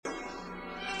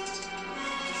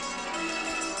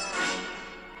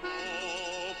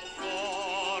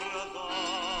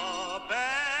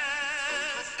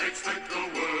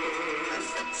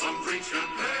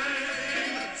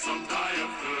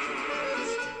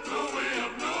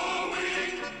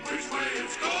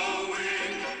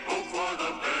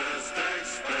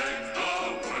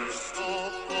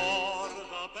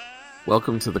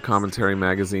Welcome to the Commentary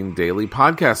Magazine Daily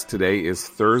Podcast. Today is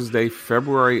Thursday,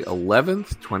 February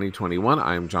 11th, 2021.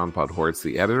 I am John Podhoretz,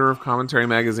 the editor of Commentary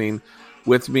Magazine.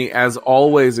 With me, as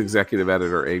always, executive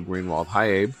editor Abe Greenwald. Hi,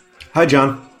 Abe. Hi,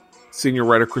 John. Senior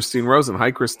writer Christine Rosen. Hi,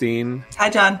 Christine.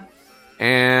 Hi, John.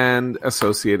 And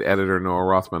associate editor Noah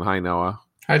Rothman. Hi, Noah.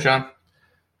 Hi, John.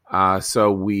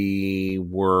 So we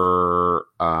were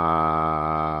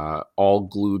all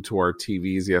glued to our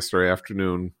TVs yesterday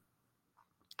afternoon.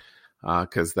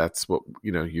 Because that's what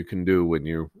you can do when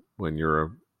you're a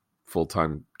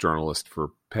full-time journalist for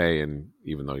pay, and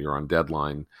even though you're on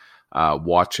deadline,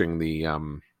 watching the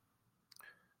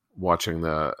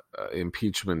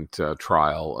impeachment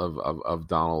trial of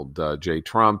Donald J.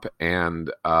 Trump,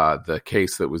 and the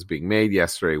case that was being made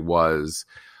yesterday was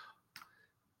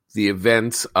the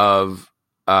events of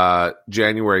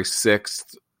January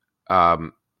 6th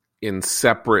in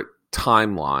separate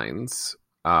timelines.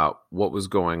 What was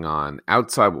going on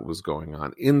outside, what was going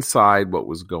on inside, what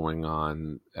was going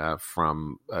on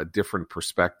from different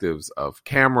perspectives of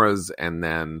cameras, and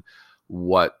then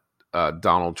what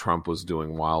Donald Trump was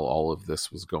doing while all of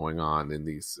this was going on in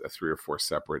these 3 or 4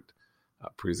 separate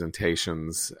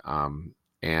presentations.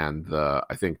 And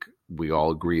I think we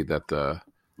all agree that the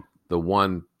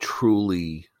one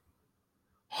truly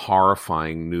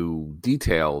horrifying new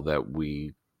detail that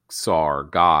we saw or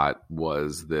got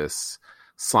was this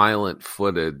silent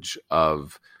footage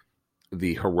of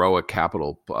the heroic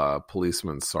Capitol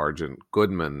policeman, Sergeant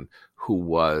Goodman, who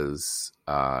was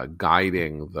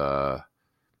guiding the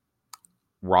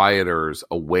rioters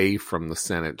away from the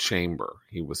Senate chamber.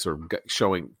 He was sort of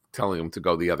telling them to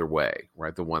go the other way,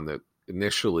 right? The one that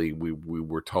initially we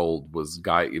were told was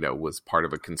was part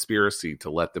of a conspiracy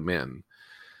to let them in.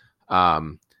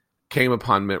 Came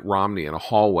upon Mitt Romney in a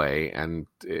hallway and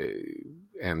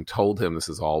told him, this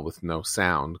is all with no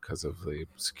sound because of the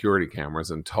security cameras,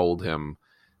 and told him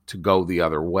to go the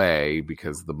other way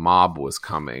because the mob was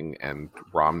coming, and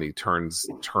Romney turns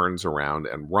around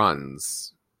and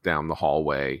runs down the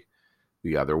hallway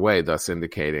the other way, thus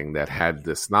indicating that had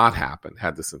this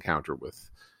encounter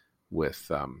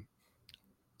with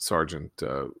Sergeant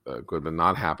Goodman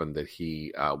not happened, that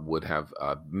he would have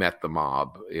met the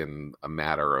mob in a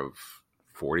matter of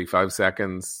 45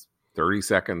 seconds, 30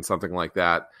 seconds, something like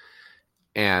that.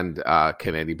 And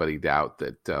can anybody doubt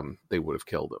that they would have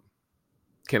killed him?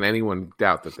 Can anyone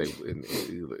doubt that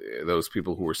those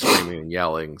people who were screaming and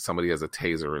yelling, somebody has a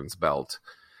taser in his belt,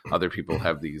 other people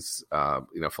have these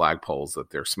flagpoles that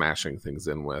they're smashing things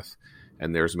in with,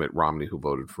 and there's Mitt Romney, who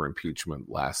voted for impeachment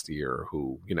last year,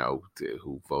 who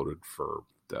voted for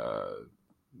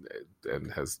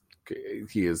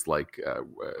he is like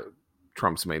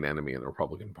Trump's main enemy in the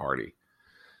Republican Party.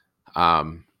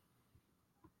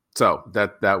 So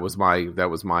that was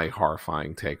my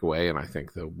horrifying takeaway, and I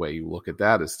think the way you look at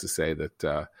that is to say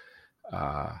that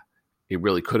it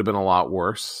really could have been a lot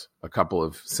worse. A couple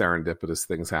of serendipitous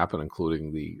things happened,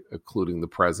 including the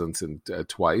presence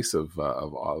twice of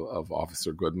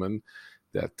Officer Goodman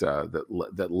that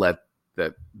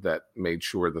made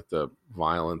sure that the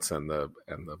violence and the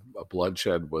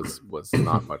bloodshed was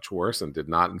not much worse, and did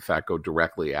not in fact go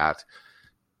directly at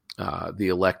the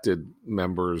elected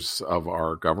members of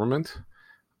our government.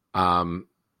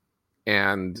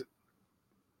 And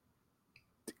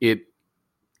it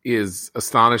is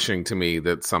astonishing to me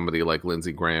that somebody like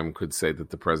Lindsey Graham could say that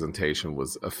the presentation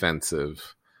was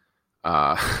offensive.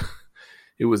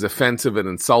 It was offensive and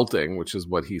insulting, which is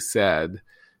what he said,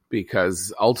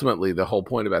 because ultimately the whole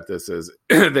point about this is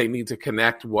they need to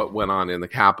connect what went on in the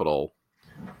Capitol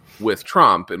with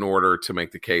Trump in order to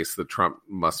make the case that Trump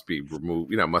must be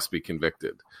removed, must be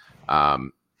convicted.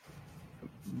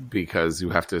 Because you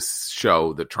have to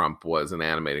show that Trump was an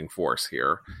animating force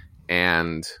here.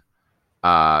 And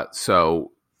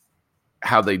so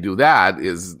how they do that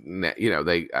is,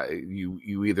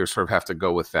 you either sort of have to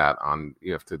go with that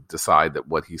you have to decide that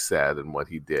what he said and what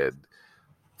he did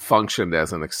functioned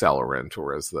as an accelerant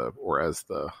or as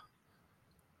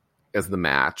the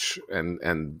match, and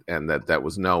that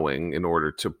was knowing, in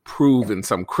order to prove in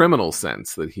some criminal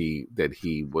sense that he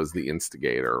was the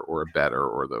instigator or abettor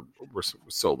or was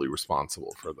solely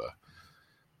responsible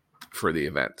for the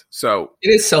event. So it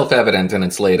is self-evident, and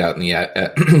it's laid out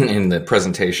in the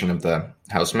presentation of the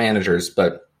House managers.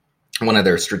 But one of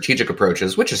their strategic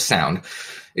approaches, which is sound,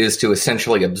 is to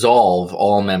essentially absolve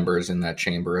all members in that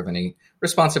chamber of any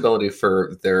responsibility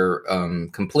for their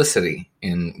complicity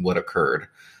in what occurred.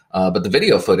 But the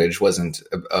video footage wasn't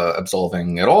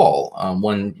absolving at all.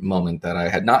 One moment that I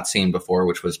had not seen before,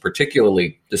 which was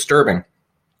particularly disturbing,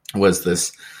 was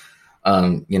this,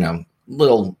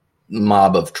 little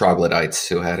mob of troglodytes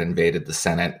who had invaded the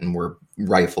Senate and were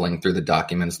rifling through the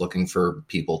documents looking for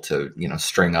people to,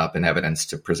 string up and evidence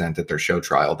to present at their show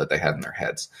trial that they had in their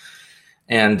heads.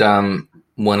 And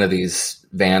one of these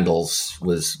vandals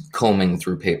was combing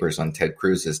through papers on Ted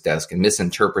Cruz's desk and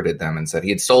misinterpreted them and said he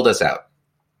had sold us out.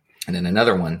 And then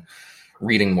another one,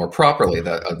 reading more properly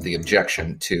the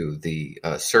objection to the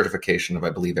certification of, I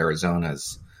believe,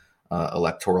 Arizona's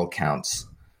electoral counts,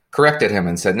 corrected him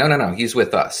and said, no, he's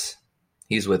with us.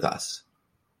 He's with us.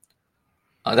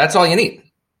 That's all you need.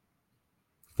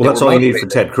 Well, that's all you need for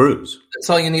Ted Cruz. That's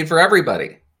all you need for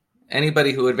everybody.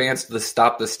 Anybody who advanced the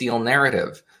Stop the Steal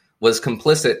narrative was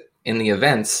complicit in the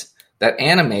events that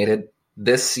animated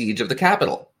this siege of the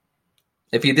Capitol.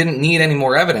 If you didn't need any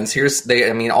more evidence,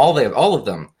 all of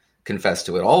them confessed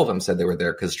to it. All of them said they were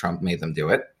there because Trump made them do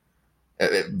it,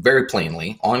 very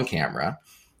plainly on camera.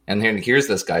 And then here's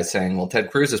this guy saying, well, Ted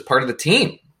Cruz is part of the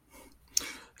team.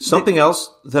 Something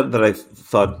else that I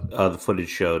thought the footage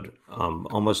showed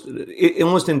almost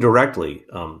indirectly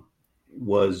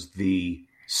was the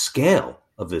scale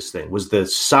of this thing, was the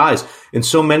size. In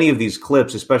so many of these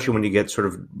clips, especially when you get sort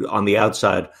of on the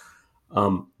outside,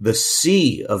 the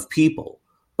sea of people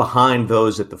behind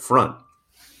those at the front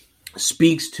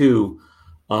speaks to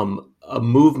a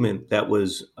movement that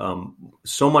was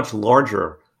so much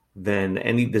larger than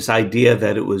this idea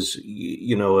that it was,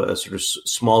 a sort of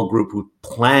small group who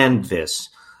planned this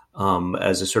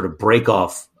as a sort of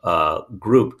break-off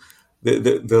group.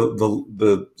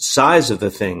 The size of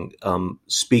the thing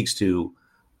speaks to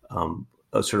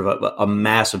a sort of a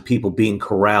mass of people being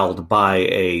corralled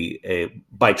by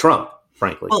by Trump,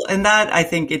 frankly. Well, and that I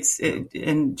think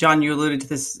and John, you alluded to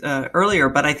this earlier,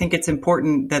 but I think it's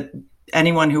important that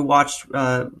anyone who watched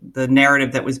the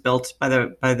narrative that was built by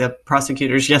the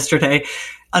prosecutors yesterday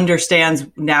understands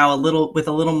now with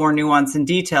a little more nuance and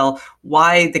detail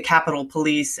why the Capitol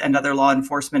Police and other law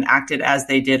enforcement acted as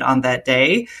they did on that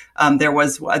day. There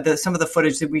was some of the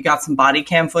footage that we got, some body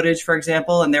cam footage, for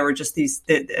example, and there were just these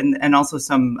and also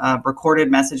some recorded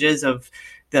messages of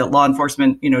the law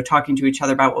enforcement, talking to each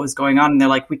other about what was going on. And they're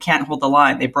like, we can't hold the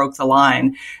line. They broke the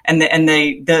line. And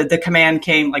the command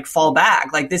came like, fall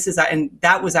back. Like and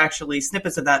that was actually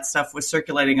snippets of that stuff was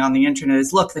circulating on the internet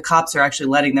is, look, the cops are actually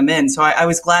letting them in. So I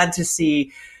was glad to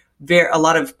see a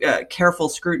lot of careful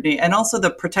scrutiny, and also the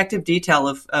protective detail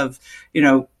of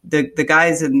the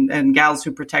guys and gals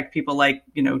who protect people like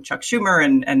Chuck Schumer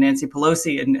and Nancy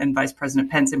Pelosi and Vice President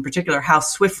Pence in particular, how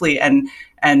swiftly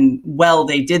and well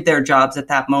they did their jobs at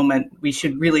that moment. We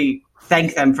should really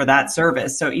thank them for that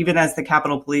service. So even as the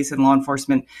Capitol Police and law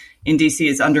enforcement in DC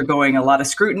is undergoing a lot of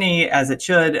scrutiny, as it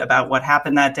should, about what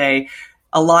happened that day,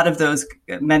 a lot of those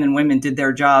men and women did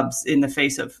their jobs in the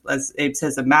face of, as Abe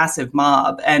says, a massive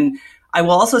mob. And I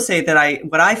will also say that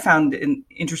what I found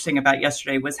interesting about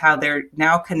yesterday was how they're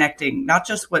now connecting not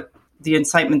just what the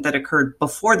incitement that occurred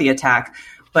before the attack,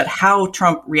 but how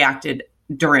Trump reacted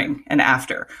during and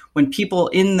after. When people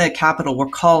in the Capitol were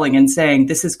calling and saying,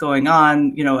 this is going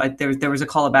on, there was a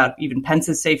call about even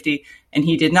Pence's safety, and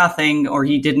he did nothing, or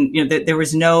he didn't, there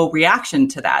was no reaction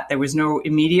to that. There was no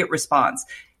immediate response.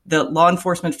 The law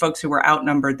enforcement folks who were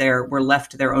outnumbered there were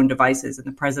left to their own devices, and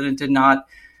the president did not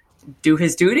do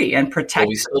his duty and protect. Well,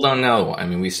 we still don't know. I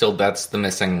mean, that's the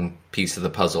missing piece of the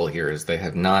puzzle here, is they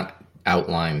have not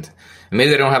outlined, and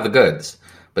maybe they don't have the goods,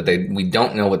 but we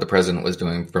don't know what the president was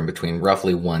doing from between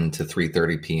roughly 1 to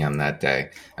 3:30 p.m. that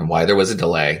day, and why there was a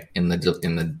delay in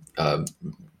the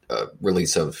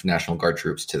release of National Guard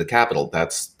troops to the Capitol.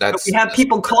 That's we have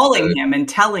people calling him and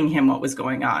telling him what was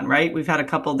going on, right?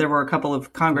 There were a couple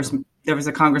of congressmen. There was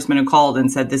a congressman who called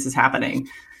and said, this is happening.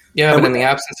 Yeah, but in the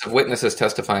absence of witnesses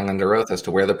testifying under oath as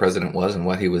to where the president was and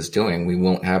what he was doing, we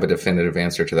won't have a definitive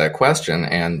answer to that question.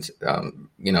 And,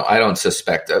 I don't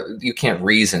suspect you can't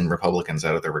reason Republicans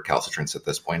out of their recalcitrance at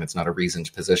this point. It's not a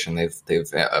reasoned position they've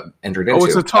entered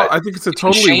into. I think it's a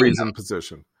totally reasoned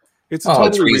position. It's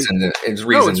reason. It's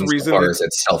reason as far as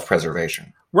its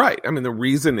self-preservation, right? I mean, the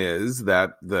reason is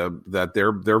that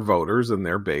their voters and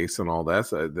their base and all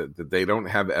that they don't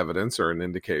have evidence or an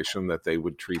indication that they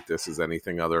would treat this as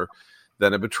anything other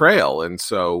than a betrayal, and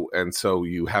so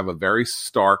you have a very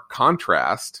stark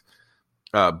contrast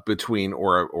between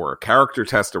or a character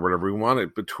test or whatever you want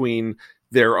it between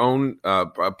their own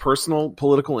personal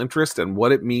political interest and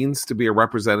what it means to be a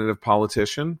representative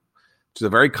politician. Which is a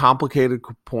very complicated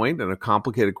point and a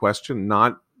complicated question,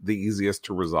 not the easiest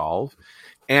to resolve,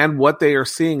 and what they are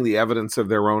seeing, the evidence of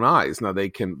their own eyes. Now they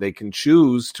can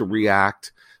choose to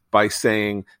react by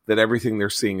saying that everything they're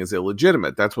seeing is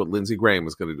illegitimate. That's what Lindsey Graham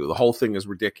was going to do. The whole thing is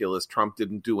ridiculous. Trump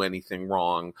didn't do anything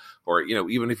wrong, or,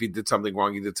 even if he did something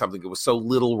wrong, he did something that was so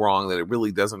little wrong that it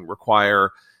really doesn't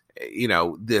require,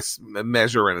 this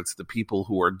measure. And it's the people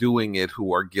who are doing it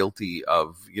who are guilty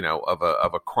of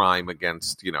a crime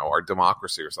against, our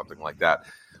democracy or something like that.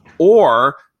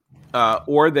 Or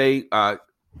they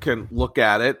can look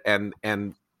at it and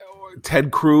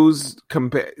Ted Cruz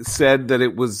said that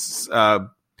it was a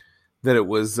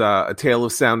tale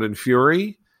of sound and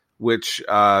fury, which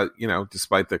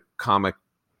despite the comic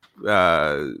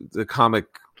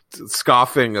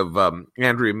scoffing of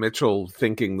Andrea Mitchell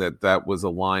thinking that was a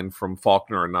line from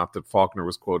Faulkner and not that Faulkner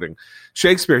was quoting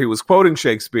Shakespeare. He was quoting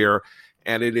Shakespeare,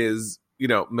 and it is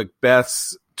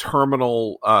Macbeth's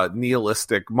terminal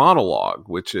nihilistic monologue,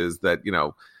 which is that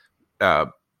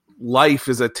life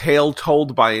is a tale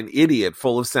told by an idiot,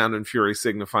 full of sound and fury,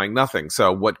 signifying nothing.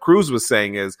 So what Cruz was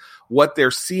saying is what they're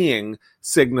seeing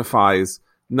signifies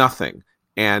nothing.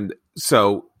 And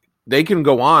so they can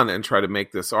go on and try to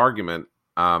make this argument.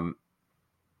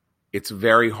 It's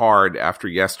very hard after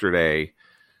yesterday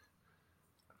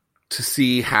to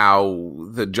see how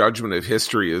the judgment of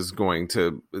history is going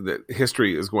to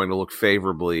look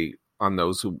favorably on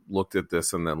those who looked at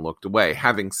this and then looked away.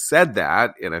 Having said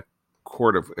that, in a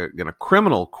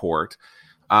criminal court,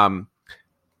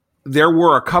 there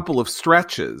were a couple of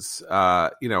stretches,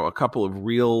 a couple of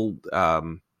real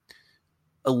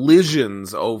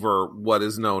elisions over what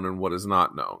is known and what is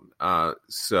not known.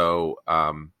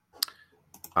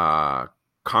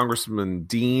 Congressman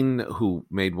Dean, who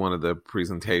made one of the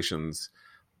presentations,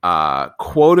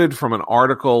 quoted from an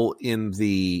article in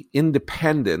the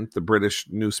Independent, the British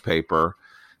newspaper,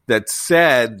 that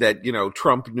said that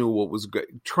Trump knew what was good.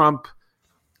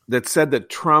 The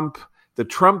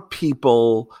Trump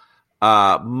people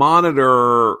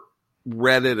monitor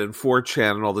Reddit and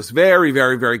 4chan and all this very,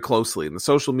 very, very closely, and the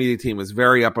social media team was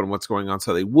very up on what's going on,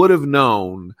 so they would have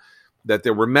known that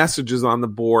there were messages on the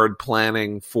board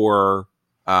planning for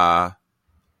the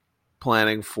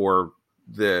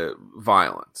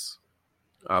violence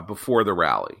before the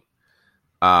rally.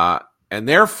 And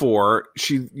therefore,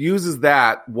 she uses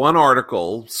that one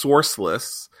article,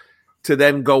 sourceless, to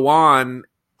then go on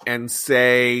and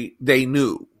say they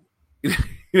knew.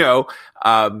 No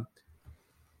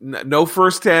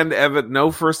firsthand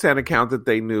account that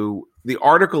they knew. The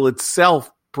article itself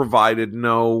provided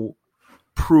no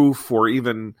proof or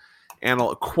even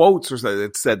quotes or something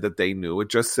that said that they knew. It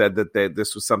just said that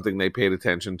this was something they paid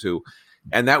attention to,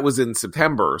 and that was in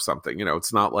September or something.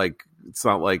 It's not like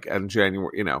in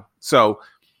January. So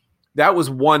that was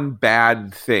one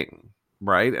bad thing,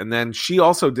 right? And then she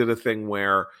also did a thing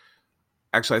where,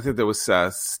 actually, I think there was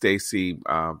Stacey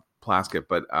Plaskett,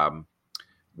 but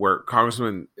where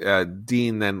Congressman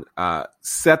Dean then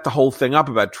set the whole thing up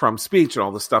about Trump's speech and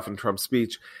all the stuff in Trump's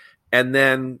speech, and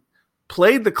then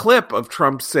played the clip of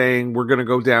Trump saying, "We're going to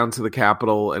go down to the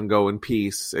Capitol and go in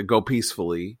peace, go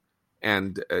peacefully,"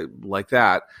 and like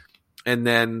that. And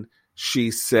then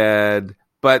she said,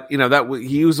 but he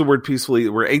used the word peacefully.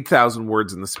 There were 8,000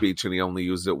 words in the speech, and he only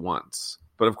used it once.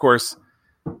 But of course,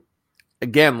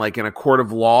 again, like in a court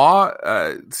of law,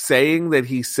 saying that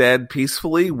he said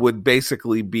peacefully would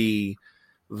basically be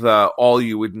all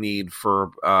you would need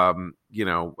for a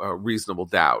reasonable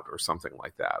doubt or something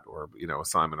like that, or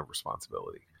assignment of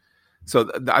responsibility.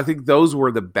 So I think those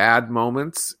were the bad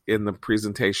moments in the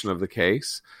presentation of the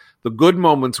case. The good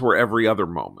moments were every other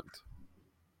moment.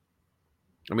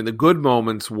 I mean, the good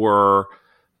moments were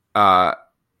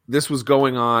this was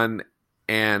going on,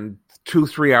 and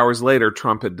 2-3 hours later,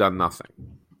 Trump had done nothing,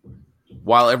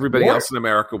 while everybody else in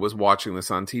America was watching this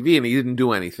on TV, and he didn't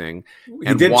do anything. He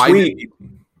tweeted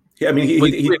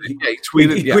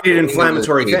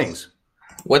inflammatory things.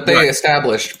 What they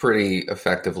established pretty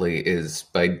effectively is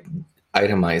by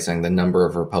itemizing the number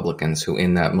of Republicans who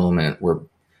in that moment were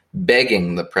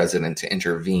begging the president to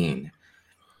intervene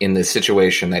in the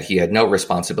situation that he had no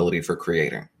responsibility for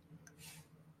creating.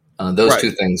 Those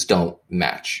two things don't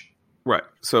match. Right.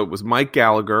 So it was Mike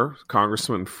Gallagher,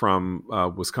 congressman from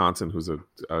Wisconsin, who's a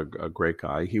great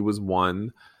guy. He was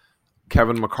one.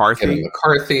 Kevin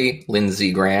McCarthy,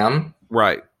 Lindsey Graham.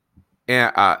 Right.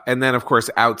 And then, of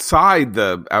course, outside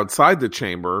the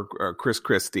chamber, Chris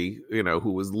Christie,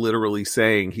 who was literally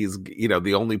saying he's,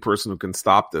 the only person who can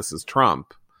stop this is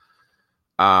Trump.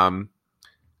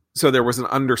 So there was an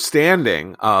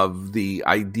understanding of the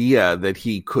idea that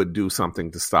he could do something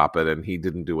to stop it, and he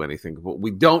didn't do anything. What we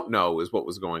don't know is what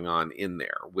was going on in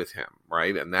there with him,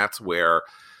 right? And that's where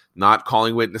not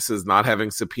calling witnesses, not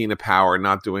having subpoena power,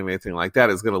 not doing anything like that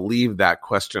is going to leave that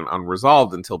question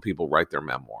unresolved until people write their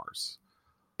memoirs.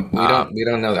 We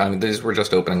don't know. I mean, these were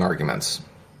just opening arguments.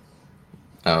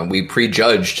 We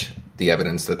prejudged the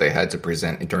evidence that they had to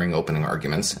present during opening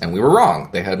arguments, and we were wrong.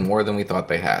 They had more than we thought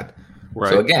they had. Right.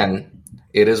 So again,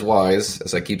 it is wise,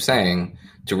 as I keep saying,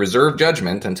 to reserve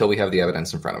judgment until we have the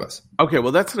evidence in front of us. Okay,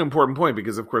 well, that's an important point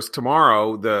because, of course,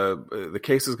 tomorrow the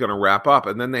case is going to wrap up,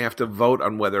 and then they have to vote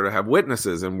on whether to have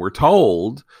witnesses. And we're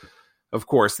told, of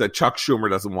course, that Chuck Schumer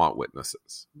doesn't want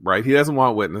witnesses, right? He doesn't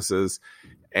want witnesses.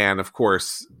 And, of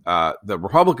course, the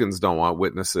Republicans don't want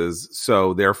witnesses,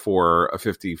 so therefore a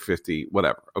 50-50,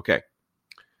 whatever. Okay.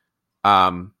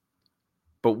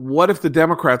 But what if the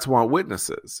Democrats want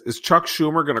witnesses? Is Chuck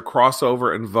Schumer going to cross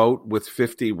over and vote with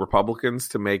 50 Republicans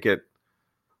to make it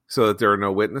so that there are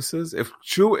no witnesses? If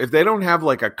they don't have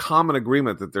like a common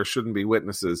agreement that there shouldn't be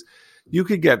witnesses, you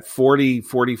could get 40,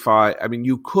 45. I mean,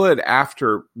 you could,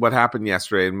 after what happened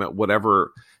yesterday and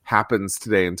whatever happens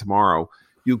today and tomorrow,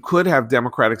 you could have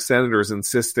Democratic senators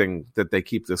insisting that they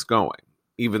keep this going,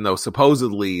 even though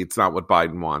supposedly it's not what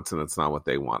Biden wants and it's not what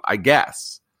they want, I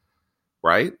guess.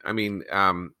 Right? I mean,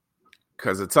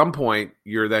 because at some point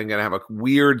you're then going to have a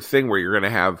weird thing where you're going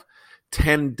to have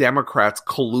 10 Democrats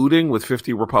colluding with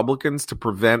 50 Republicans to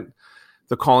prevent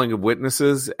the calling of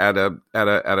witnesses at a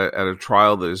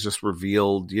trial that has just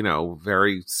revealed,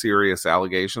 very serious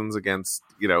allegations against,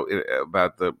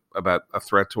 about a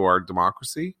threat to our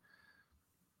democracy.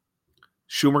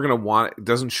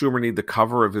 Doesn't Schumer need the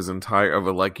cover of his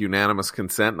unanimous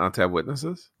consent not to have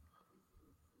witnesses?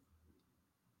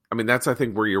 I mean, that's, I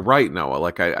think, where you're right, Noah.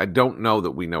 Like, I don't know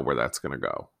that we know where that's going to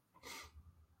go.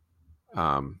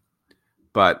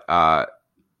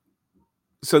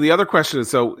 So the other question is,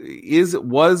 so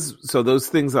those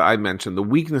things that I mentioned, the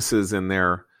weaknesses in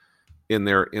their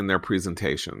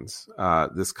presentations,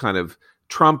 this kind of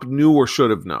Trump knew or should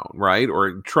have known, right?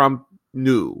 Or Trump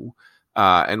knew,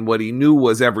 and what he knew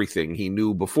was everything. He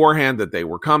knew beforehand that they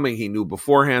were coming. He knew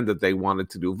beforehand that they wanted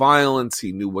to do violence.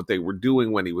 He knew what they were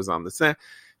doing when he was on the Senate.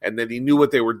 And then he knew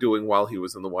what they were doing while he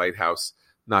was in the White House,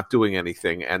 not doing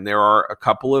anything. And there are a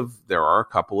couple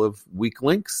of weak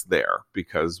links there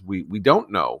because we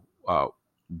don't know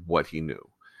what he knew.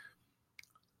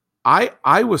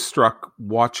 I was struck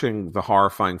watching the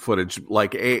horrifying footage, by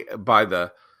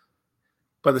the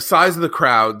size of the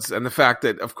crowds and the fact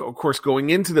that, of course,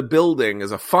 going into the building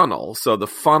is a funnel. So the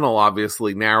funnel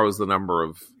obviously narrows the number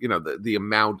of, the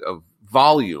amount of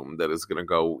volume that is going to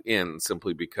go in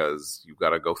simply because you've got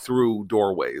to go through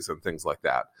doorways and things like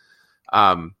that.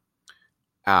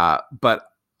 But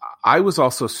I was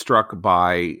also struck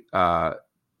by, and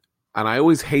I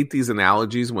always hate these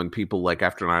analogies when people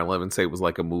after 9/11 say it was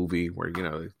like a movie where,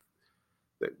 the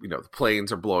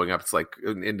planes are blowing up. It's like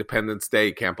Independence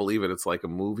Day. Can't believe it. It's like a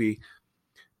movie.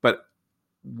 But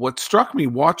what struck me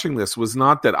watching this was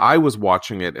not that I was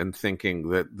watching it and thinking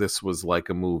that this was like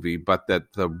a movie, but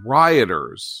that the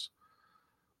rioters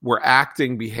were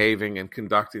acting, behaving, and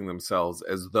conducting themselves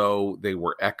as though they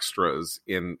were extras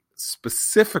in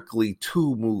specifically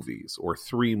 2 movies or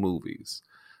 3 movies.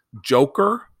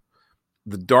 Joker,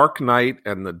 The Dark Knight,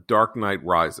 and The Dark Knight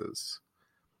Rises.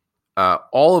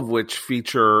 All of which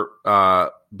feature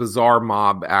bizarre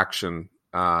mob action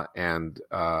and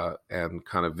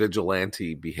kind of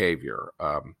vigilante behavior.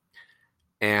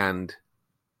 And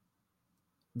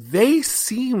they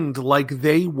seemed like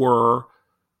they were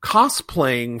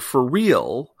cosplaying for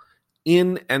real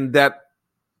and that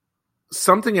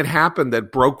something had happened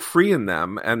that broke free in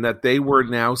them and that they were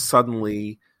now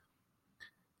suddenly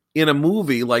in a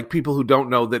movie, like people who don't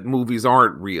know that movies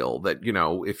aren't real, that,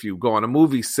 if you go on a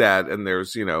movie set and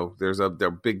there's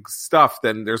big stuff,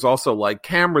 then there's also like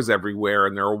cameras everywhere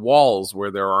and there are walls where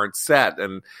there aren't set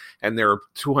and there are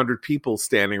 200 people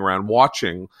standing around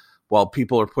watching while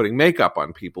people are putting makeup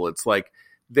on people. It's like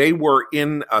they were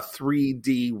in a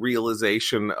 3D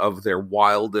realization of their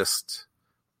wildest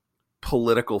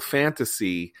political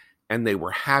fantasy and they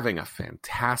were having a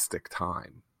fantastic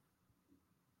time.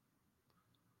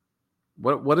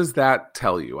 What does that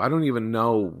tell you? I don't even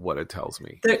know what it tells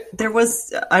me.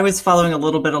 I was following a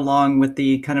little bit along with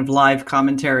the kind of live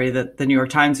commentary that the New York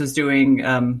Times was doing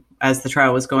as the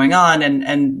trial was going on.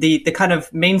 And the kind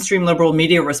of mainstream liberal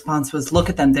media response was, look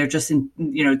at them. They're just,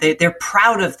 they're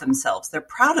proud of themselves. They're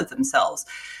proud of themselves.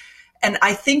 And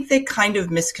I think they kind of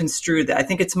misconstrued that. I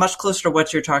think it's much closer to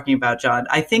what you're talking about, John.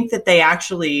 I think that they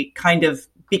actually kind of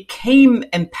became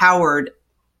empowered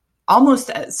almost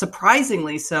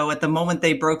surprisingly so at the moment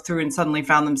they broke through and suddenly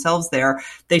found themselves there.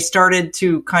 They started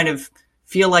to kind of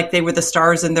feel like they were the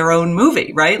stars in their own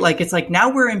movie, right? Like, it's like, now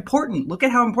we're important. Look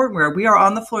at how important we are. We are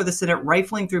on the floor of the Senate,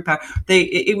 rifling through power.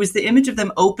 It was the image of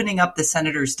them opening up the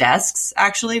senators' desks,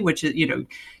 actually, which is,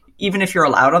 even if you're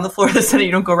allowed on the floor of the Senate,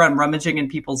 you don't go around rummaging in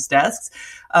people's desks.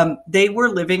 They were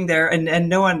living there, and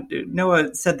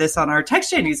Noah said this on our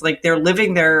text chain. He's like, they're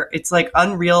living there. It's like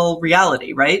unreal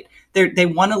reality, right? They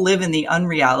want to live in the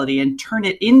unreality and turn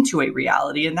it into a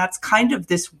reality. And that's kind of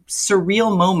this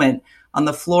surreal moment on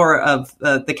the floor of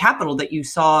the Capitol that you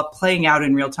saw playing out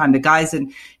in real time. The guys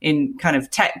in kind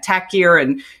of tack gear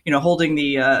and, holding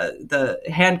the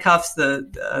handcuffs,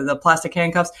 the plastic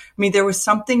handcuffs. I mean, there was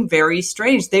something very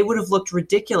strange. They would have looked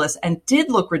ridiculous and did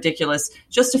look ridiculous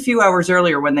just a few hours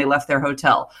earlier when they left their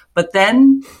hotel. But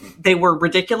then they were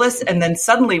ridiculous. And then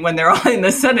suddenly when they're all in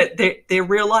the Senate, they're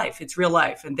real life. It's real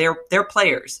life. And they're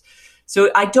players.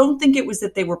 So I don't think it was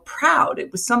that they were proud.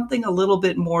 It was something a little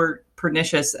bit more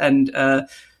pernicious and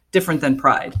different than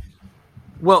pride.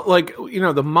 Well,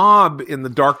 the mob in The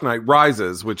Dark Knight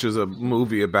Rises, which is a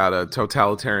movie about a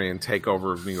totalitarian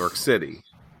takeover of New York City.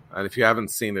 And if you haven't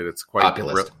seen it, it's quite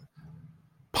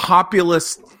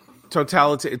populist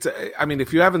totalitarian.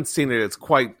 If you haven't seen it, it's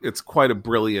quite a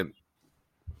brilliant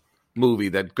movie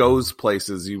that goes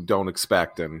places you don't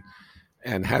expect and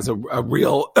has a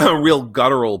real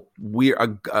guttural,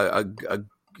 weird,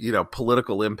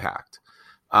 political impact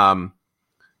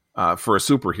for a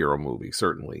superhero movie,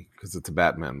 certainly, because it's a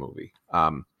Batman movie.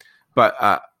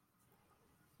 But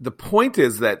the point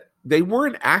is that they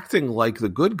weren't acting like the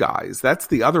good guys. That's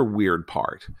the other weird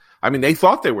part. I mean, they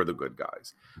thought they were the good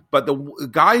guys, but the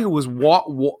guy who was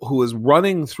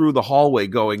running through the hallway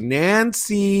going,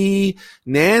 Nancy,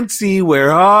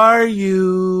 where are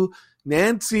you?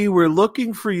 Nancy, we're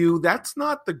looking for you. That's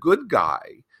not the good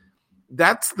guy.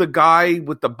 That's the guy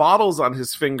with the bottles on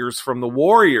his fingers from the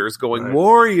Warriors going, right.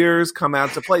 Warriors come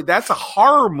out to play. That's a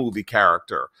horror movie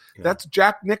character. Yeah. That's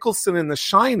Jack Nicholson in The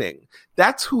Shining.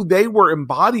 That's who they were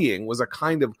embodying, was a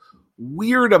kind of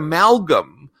weird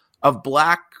amalgam of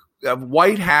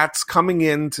white hats coming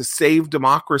in to save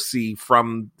democracy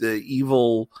from the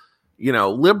evil,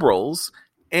 liberals,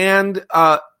 and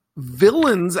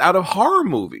villains out of horror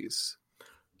movies.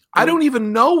 I don't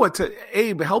even know what to.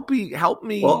 Abe, help me.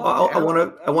 Well, I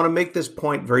want to make this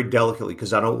point very delicately,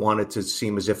 because I don't want it to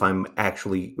seem as if I'm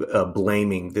actually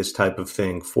blaming this type of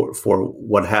thing for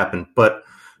what happened. But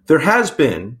there has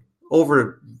been,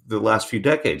 over the last few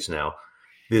decades now,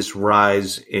 this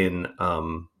rise in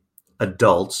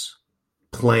adults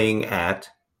playing at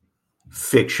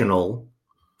fictional,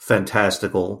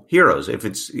 fantastical heroes.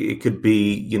 It could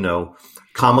be,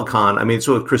 Comic-Con. I mean, it's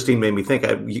what Christine made me think,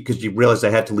 because you realize they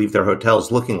had to leave their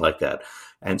hotels looking like that.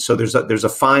 And so there's a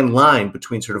fine line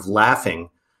between sort of laughing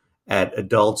at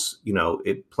adults,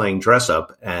 playing dress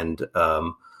up, and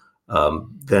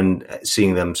then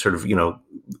seeing them sort of,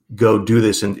 go do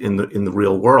this in the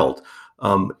real world.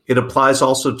 It applies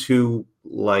also to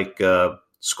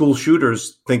school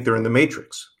shooters think they're in the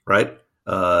Matrix, right?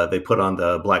 They put on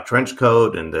the black trench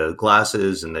coat and the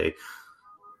glasses, and they,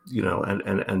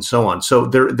 and so on. So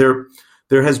there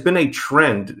has been a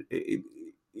trend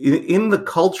in the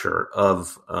culture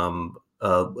of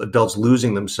adults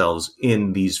losing themselves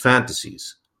in these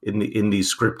fantasies, in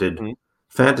these scripted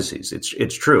fantasies.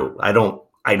 It's true. I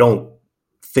don't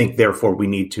think, therefore, we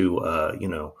need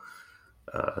to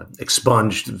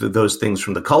expunge those things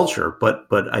from the culture, but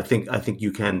I think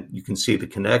you can see the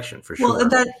connection for sure. Well,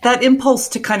 that impulse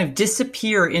to kind of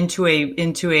disappear into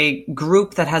a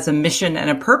group that has a mission and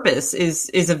a purpose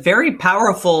is a very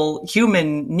powerful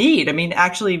human need. I mean,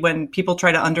 actually, when people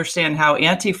try to understand how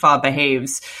Antifa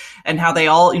behaves and how they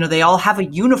all have a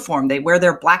uniform, they wear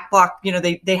their black bloc,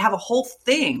 they have a whole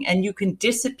thing, and you can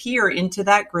disappear into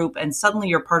that group and suddenly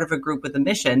you're part of a group with a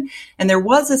mission. And there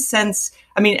was a sense,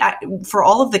 I mean, for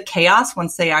all of the chaos,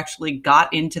 once they actually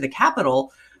got into the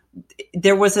Capitol,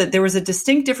 there was a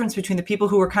distinct difference between the people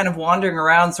who were kind of wandering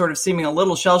around, sort of seeming a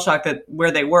little shell-shocked at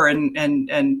where they were,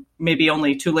 and maybe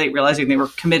only too late realizing they were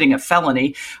committing a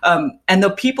felony, and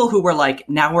the people who were like,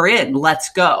 now we're in, let's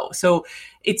go. So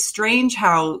it's strange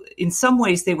how in some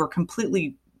ways they were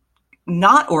completely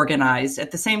not organized at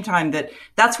the same time.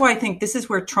 That's why I think this is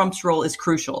where Trump's role is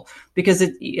crucial, because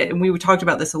and we talked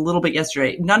about this a little bit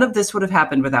yesterday. None of this would have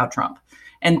happened without Trump.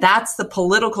 And that's the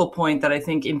political point that I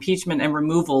think impeachment and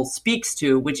removal speaks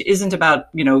to, which isn't about,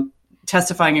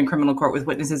 testifying in criminal court with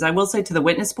witnesses. I will say, to the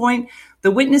witness point, the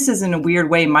witnesses in a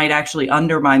weird way might actually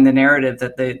undermine the narrative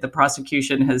that the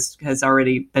prosecution has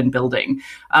already been building.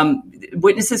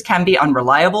 Witnesses can be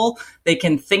unreliable. They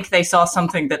can think they saw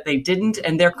something that they didn't.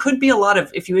 And there could be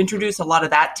if you introduce a lot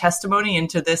of that testimony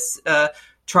into this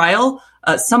trial.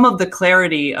 Some of the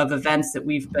clarity of events that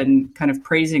we've been kind of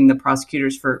praising the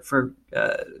prosecutors for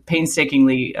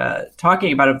painstakingly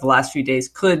talking about over the last few days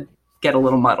could get a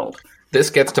little muddled. This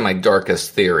gets to my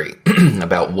darkest theory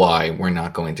about why we're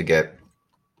not going to get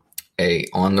a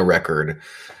on the record,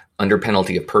 under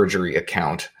penalty of perjury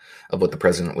account of what the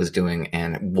president was doing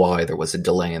and why there was a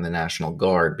delay in the National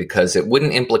Guard, because it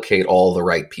wouldn't implicate all the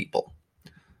right people.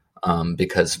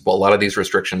 Because a lot of these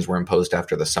restrictions were imposed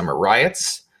after the summer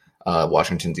riots.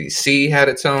 Washington, D.C. had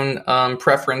its own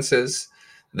preferences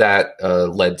that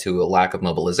led to a lack of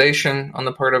mobilization on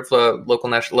the part of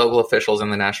local officials in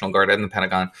the National Guard and the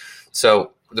Pentagon.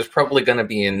 So there's probably going to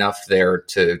be enough there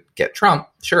to get Trump,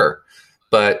 sure,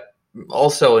 but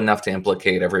also enough to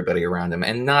implicate everybody around him,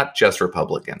 and not just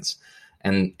Republicans.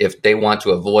 And if they want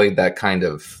to avoid that kind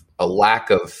of a lack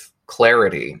of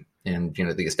clarity and,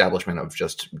 the establishment of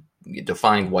just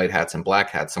defined white hats and black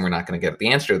hats, and we're not going to get the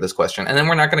answer to this question. And then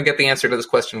we're not going to get the answer to this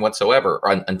question whatsoever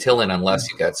until and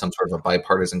unless you get some sort of a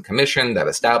bipartisan commission that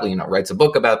writes a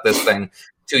book about this thing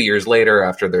 2 years later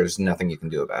after there's nothing you can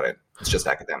do about it. It's just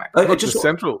academic. I just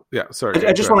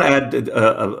want to add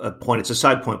a point. It's a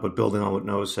side point, but building on what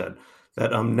Noah said,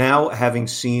 that now having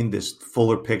seen this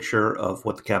fuller picture of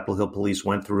what the Capitol Hill police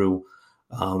went through,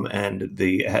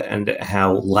 and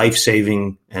how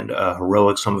life-saving and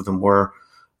heroic some of them were.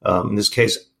 In this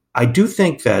case, I do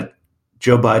think that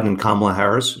Joe Biden and Kamala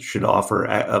Harris should offer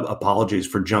apologies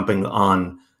for jumping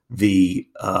on the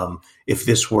if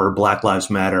this were Black Lives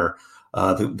Matter,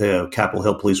 the Capitol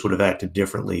Hill police would have acted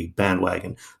differently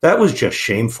bandwagon. That was just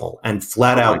shameful and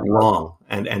flat out wrong.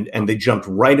 And they jumped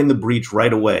right in the breach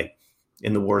right away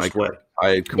in the worst way.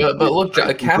 But look,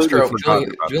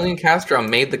 Julian Castro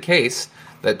made the case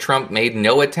that Trump made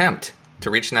no attempt to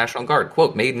reach the National Guard.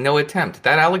 Quote, made no attempt.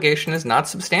 That allegation is not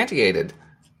substantiated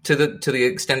to the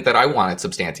extent that I want it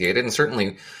substantiated. And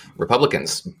certainly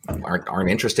Republicans aren't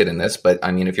interested in this. But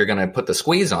I mean, if you're going to put the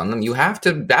squeeze on them, you have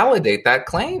to validate that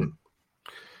claim.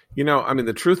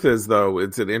 The truth is, though,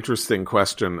 it's an interesting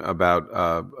question about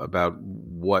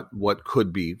what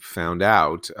could be found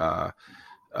out.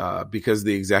 Because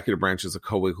the executive branch is a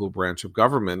co-equal branch of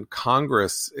government,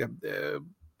 Congress,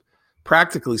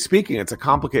 practically speaking, it's a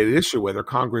complicated issue whether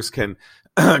Congress can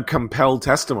compel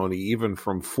testimony even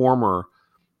from former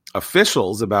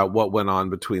officials about what went on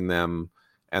between them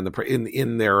and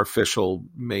in their official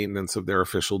maintenance of their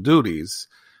official duties.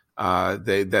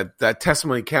 That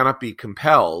testimony cannot be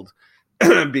compelled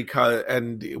because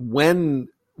when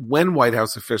White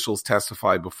House officials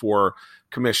testify before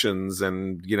commissions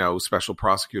and special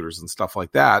prosecutors and stuff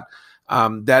like that,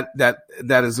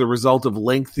 that is a result of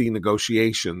lengthy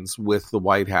negotiations with the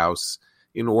White House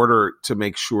in order to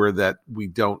make sure that we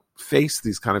don't face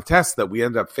these kind of tests that we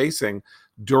end up facing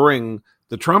during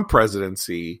the Trump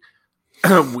presidency,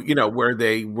 where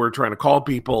they were trying to call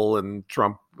people and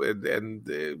Trump and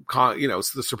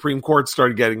so the Supreme Court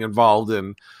started getting involved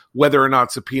in whether or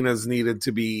not subpoenas needed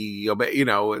to be,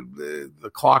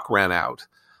 the clock ran out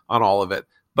on all of it.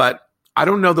 But I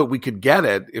don't know that we could get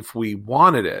it if we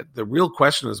wanted it. The real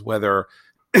question is whether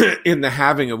in the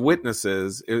having of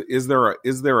witnesses, is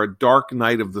there a dark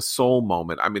night of the soul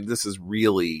moment? I mean, this is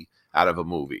really out of a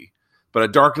movie, but a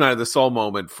dark night of the soul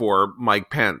moment for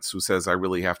Mike Pence, who says, I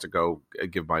really have to go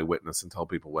give my witness and tell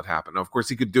people what happened. Now, of course,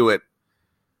 he could do it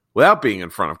without being in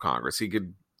front of Congress. He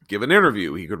could give an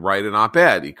interview. He could write an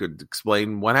op-ed. He could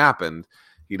explain what happened.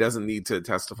 He doesn't need to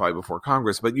testify before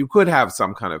Congress, but you could have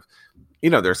some kind of,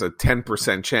 there's a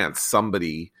 10% chance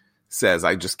somebody says,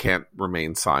 I just can't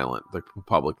remain silent. The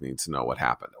public needs to know what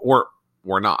happened or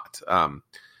not.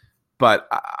 But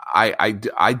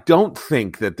I don't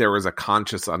think that there is a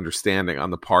conscious understanding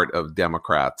on the part of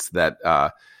Democrats that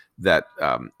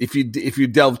if you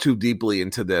delve too deeply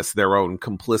into this, their own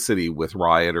complicity with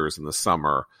rioters in the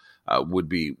summer would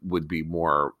be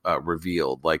more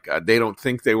revealed. Like they don't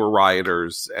think they were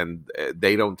rioters, and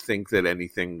they don't think that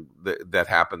anything that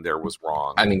happened there was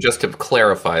wrong. I mean, just to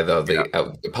clarify, though,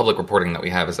 the public reporting that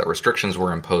we have is that restrictions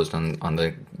were imposed on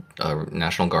the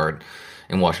National Guard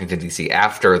in Washington, D.C.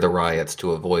 after the riots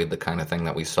to avoid the kind of thing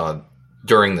that we saw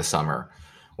during the summer.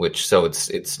 So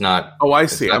it's not. Oh, I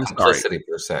see. I'm complicity sorry.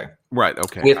 Per se. Right.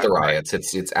 Okay. With the riots,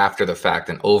 it's after the fact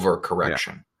and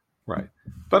overcorrection. Yeah. Right.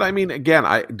 But I mean, again,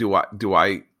 do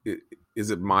I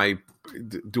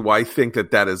think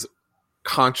that is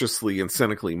consciously and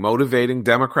cynically motivating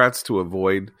Democrats to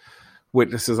avoid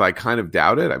witnesses? I kind of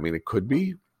doubt it. I mean, it could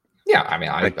be. Yeah. I mean,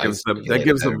 that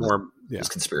gives them more. Yeah. It's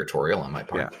conspiratorial on my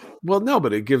part. Yeah. Well, no,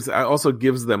 but it also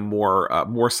gives them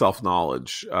more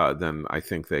self-knowledge than I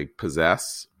think they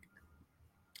possess.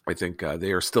 I think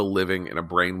they are still living in a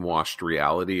brainwashed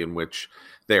reality in which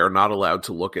they are not allowed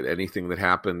to look at anything that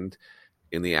happened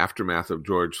in the aftermath of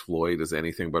George Floyd as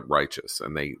anything but righteous,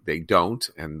 and they don't,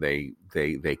 and they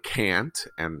can't,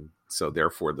 and so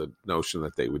therefore the notion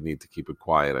that they would need to keep it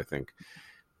quiet, I think.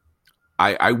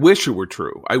 I wish it were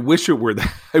true. I wish it were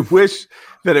that. I wish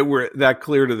that it were that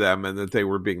clear to them and that they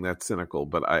were being that cynical,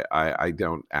 but I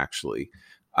don't actually.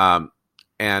 And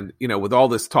with all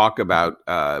this talk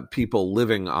about people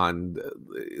living online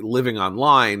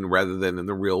rather than in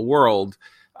the real world,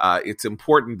 it's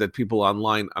important that people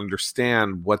online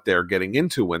understand what they're getting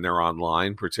into when they're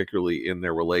online, particularly in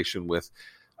their relation with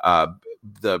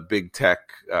the big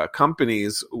tech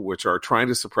companies, which are trying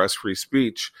to suppress free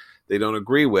speech they don't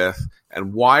agree with.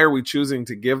 And why are we choosing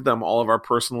to give them all of our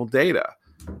personal data?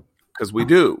 Because we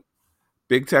do.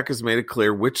 Big tech has made it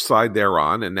clear which side they're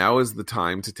on, and now is the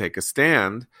time to take a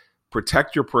stand.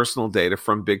 Protect your personal data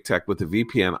from big tech with the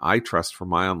VPN I trust for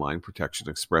my online protection,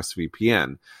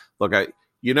 ExpressVPN. Look,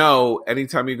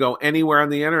 anytime you go anywhere on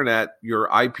the internet, your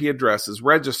IP address is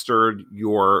registered,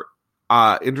 your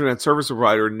internet service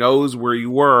provider knows where you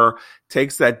were,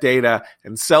 takes that data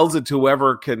and sells it to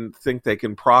whoever can think they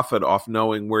can profit off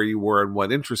knowing where you were and what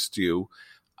interests you.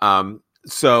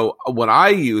 So when I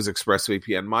use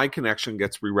ExpressVPN, my connection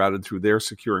gets rerouted through their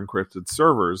secure encrypted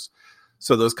servers.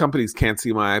 So those companies can't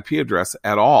see my IP address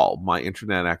at all. My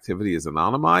internet activity is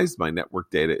anonymized. My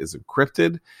network data is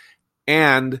encrypted.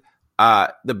 And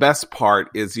the best part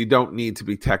is you don't need to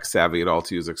be tech savvy at all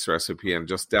to use ExpressVPN.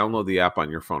 Just download the app on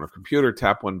your phone or computer,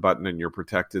 tap one button, and you're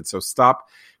protected. So stop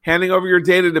handing over your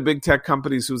data to big tech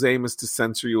companies whose aim is to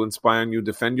censor you and spy on you.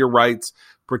 Defend your rights.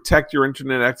 Protect your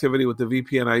internet activity with the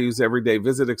VPN I use every day.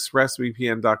 Visit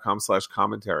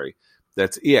expressvpn.com/commentary.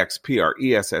 That's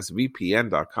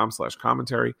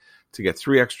expressvpn.com/commentary to get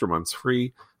 3 extra months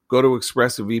free. Go to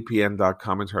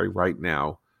expressvpn.commentary right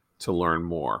now to learn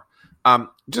more.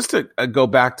 Just to go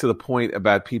back to the point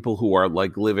about people who are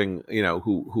like living,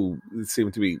 who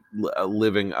seem to be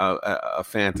living a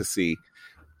fantasy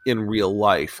in real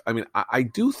life. I mean, I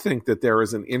do think that there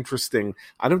is an interesting,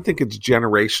 I don't think it's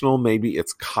generational, maybe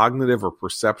it's cognitive or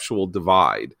perceptual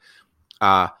divide.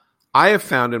 I have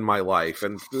found in my life,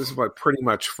 and this is pretty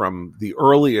much from the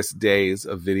earliest days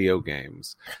of video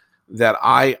games, that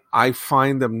I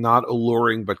find them not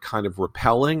alluring but kind of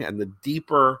repelling, and the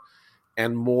deeper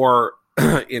and more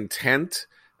intense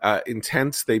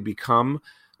they become,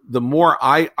 the more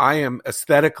I am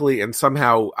aesthetically and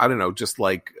somehow, I don't know, just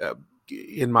like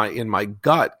in my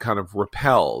gut kind of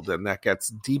repelled, and that gets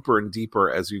deeper and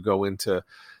deeper as you go into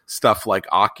stuff like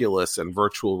Oculus and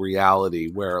virtual reality,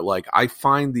 where like I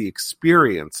find the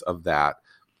experience of that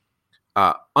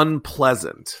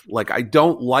unpleasant. Like I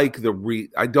don't like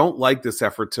this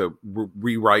effort to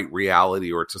rewrite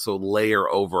reality or to sort of layer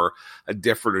over a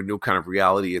different or new kind of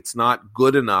reality. It's not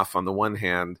good enough on the one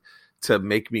hand to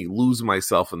make me lose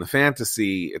myself in the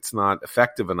fantasy. It's not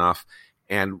effective enough.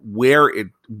 And where it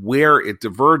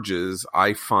diverges,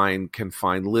 I can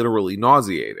find literally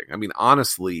nauseating. I mean,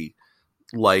 honestly,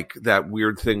 like that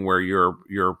weird thing where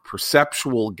your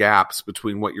perceptual gaps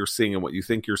between what you're seeing and what you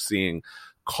think you're seeing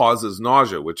causes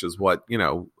nausea, which is what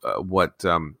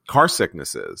car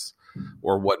sickness is,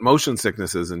 or what motion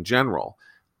sickness is in general.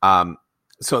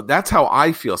 So that's how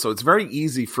I feel. So it's very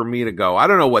easy for me to go, I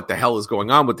don't know what the hell is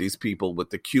going on with these people, with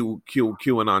the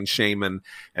QAnon shaman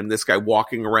and this guy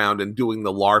walking around and doing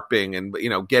the LARPing and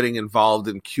getting involved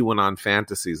in QAnon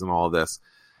fantasies and all of this,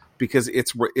 because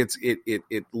it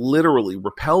literally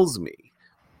repels me.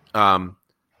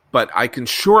 But I can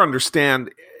sure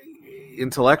understand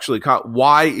intellectually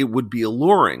why it would be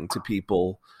alluring to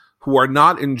people who are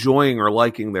not enjoying or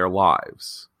liking their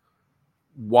lives.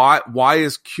 Why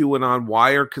is QAnon,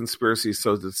 why are conspiracies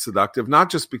so seductive?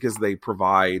 Not just because they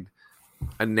provide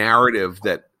a narrative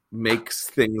that makes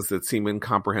things that seem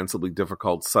incomprehensibly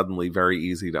difficult suddenly very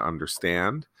easy to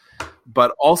understand,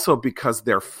 but also because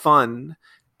they're fun,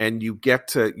 and you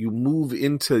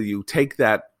take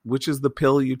that, which is the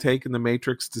pill you take in the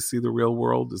Matrix to see the real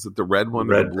world? Is it the red one?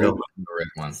 Red or the blue pill. one? The red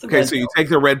one. Okay, so you take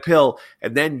the red pill,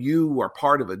 and then you are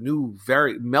part of a new,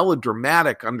 very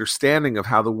melodramatic understanding of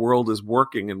how the world is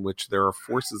working, in which there are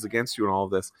forces against you and all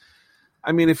of this.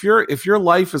 I mean, if your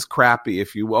life is crappy,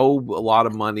 if you owe a lot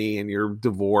of money and you're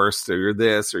divorced, or you're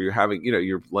this, or you're having,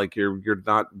 you're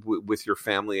not with your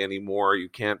family anymore, you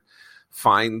can't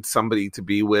find somebody to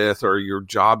be with, or your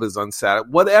job is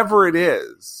unsatisfactory, whatever it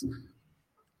is.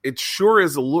 It sure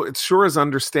is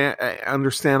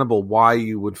understandable why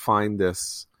you would find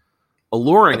this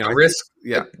alluring. At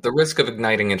the risk of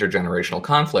igniting intergenerational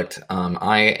conflict,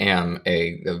 I am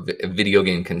a video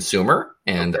game consumer,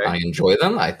 and I enjoy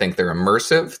them. I think they're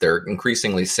immersive. They're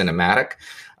increasingly cinematic,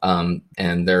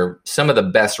 and they're some of the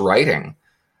best writing,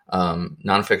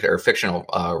 nonfiction or fictional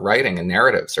writing and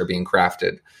narratives are being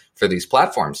crafted for these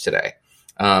platforms today.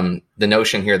 The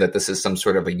notion here that this is some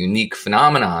sort of a unique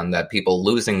phenomenon, that people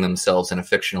losing themselves in a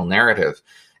fictional narrative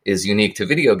is unique to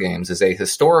video games, is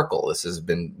ahistorical. This has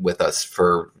been with us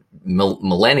for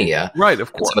millennia. Right,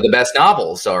 of course. And some of the best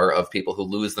novels are of people who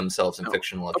lose themselves in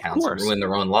fictional accounts and ruin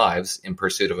their own lives in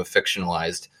pursuit of a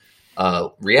fictionalized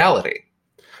reality.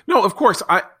 No, of course.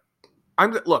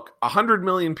 Look, 100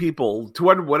 million people,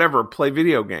 200 whatever, play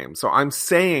video games. So I'm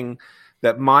saying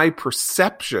that my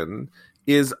perception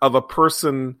is of a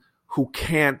person who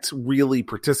can't really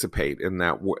participate in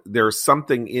that. There's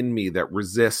something in me that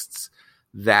resists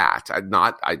that. I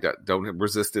don't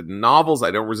resist it in novels.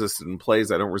 I don't resist it in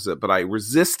plays. But I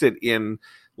resist it in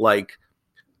like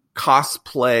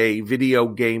cosplay, video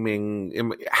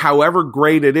gaming, however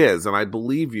great it is. And I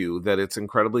believe you that it's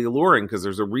incredibly alluring, because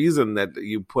there's a reason that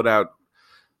you put out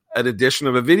an edition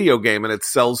of a video game and it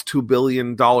sells $2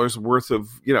 billion worth of,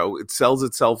 it sells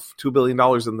itself $2 billion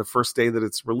in the first day that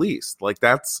it's released. Like,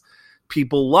 that's,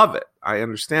 people love it. I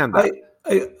understand that.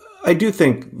 I do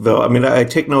think, though, I mean, I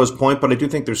take Noah's point, but I do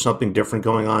think there's something different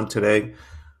going on today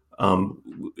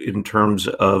in terms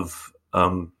of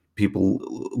people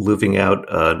living out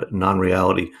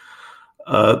non-reality.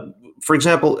 For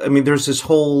example, I mean, there's this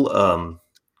whole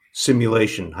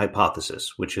simulation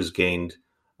hypothesis, which has gained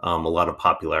a lot of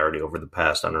popularity over the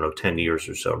past, 10 years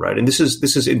or so, right? And this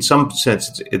is in some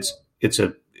sense, it's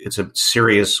a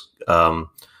serious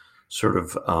sort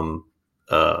of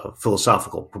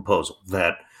philosophical proposal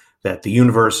that the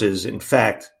universe is in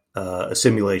fact a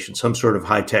simulation, some sort of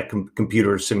high-tech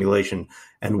computer simulation,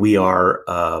 and we are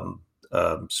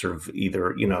sort of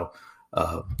either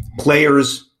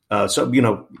players,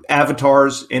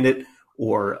 avatars in it,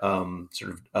 or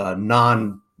sort of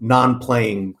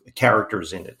non-playing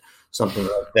characters in it, something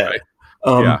like that.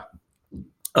 Right.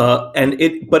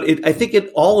 I think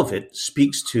all of it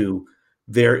speaks to,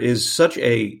 there is such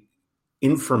a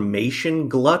information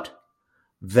glut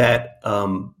that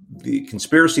the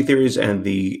conspiracy theories and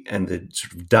the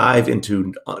sort of dive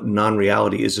into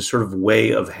non-reality is a sort of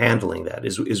way of handling that,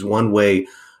 is one way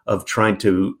of trying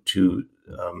to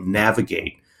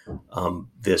navigate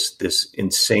this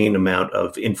insane amount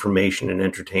of information and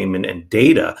entertainment and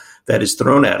data that is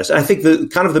thrown at us. I think the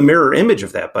kind of the mirror image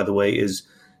of that, by the way, is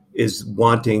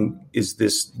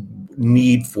this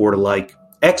need for like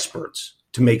experts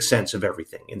to make sense of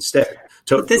everything instead,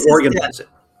 to organize it.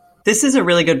 This is a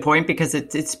really good point, because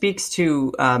it speaks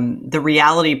to the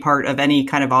reality part of any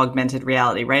kind of augmented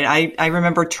reality, right? I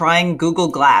remember trying Google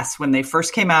Glass when they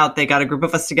first came out. They got a group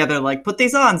of us together, like, put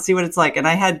these on, see what it's like. And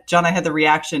I had the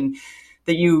reaction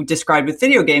that you described with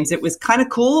video games. It was kind of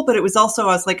cool, but it was also,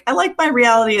 I was like, I like my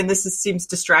reality and this seems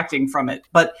distracting from it.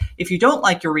 But if you don't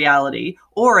like your reality,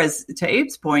 or as to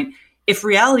Abe's point, if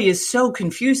reality is so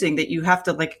confusing that you have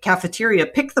to, like a cafeteria,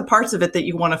 pick the parts of it that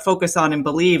you want to focus on and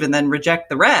believe and then reject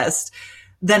the rest,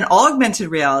 then augmented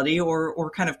reality or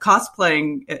kind of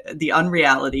cosplaying the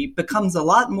unreality becomes a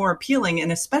lot more appealing,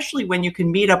 and especially when you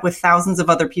can meet up with thousands of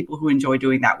other people who enjoy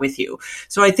doing that with you.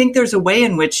 So I think there's a way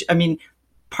in which, I mean,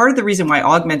 part of the reason why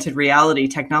augmented reality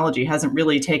technology hasn't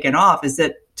really taken off is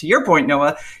that, to your point,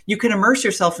 Noah, you can immerse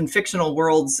yourself in fictional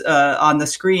worlds on the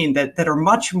screen that are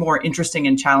much more interesting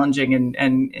and challenging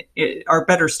and are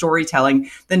better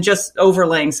storytelling than just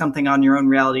overlaying something on your own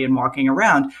reality and walking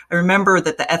around. I remember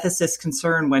that the ethicist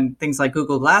concern when things like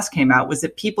Google Glass came out was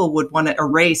that people would want to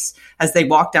erase, as they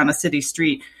walk down a city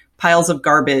street, piles of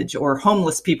garbage or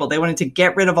homeless people. They wanted to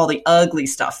get rid of all the ugly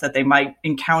stuff that they might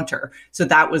encounter. So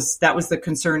that was the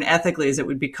concern ethically, is it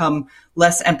would become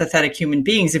less empathetic human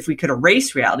beings if we could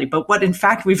erase reality. But what in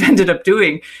fact we've ended up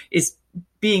doing is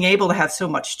being able to have so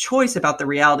much choice about the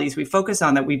realities we focus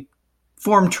on that we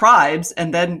form tribes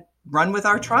and then run with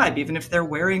our tribe, even if they're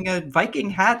wearing a Viking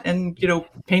hat and,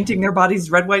 painting their bodies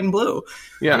red, white, and blue.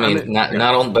 Yeah,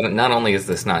 not only is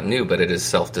this not new, but it is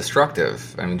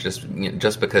self-destructive. I mean,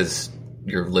 just because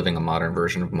you're living a modern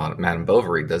version of Madame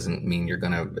Bovary doesn't mean you're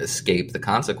going to escape the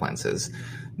consequences,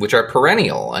 which are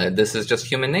perennial. This is just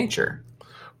human nature.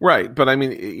 Right, but I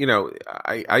mean,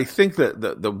 I think that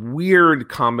the weird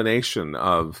combination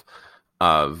of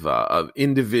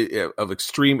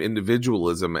extreme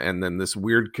individualism and then this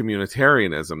weird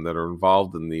communitarianism that are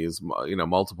involved in these,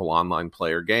 multiple online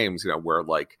player games, where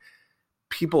like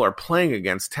people are playing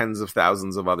against tens of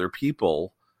thousands of other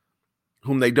people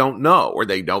whom they don't know, or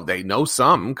they know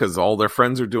some because all their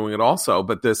friends are doing it also.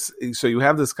 But so you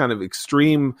have this kind of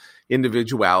extreme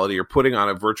individuality. You're putting on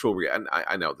a virtual reality.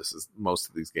 I know most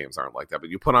of these games aren't like that,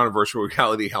 but you put on a virtual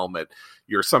reality helmet.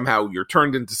 You're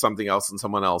turned into something else and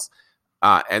someone else.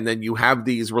 And then you have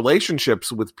these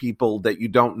relationships with people that you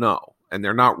don't know, and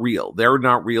they're not real. They're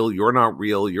not real. You're not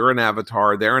real. You're an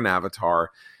avatar. They're an avatar.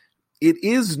 It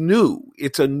is new.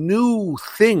 It's a new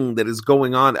thing that is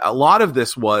going on. A lot of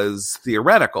this was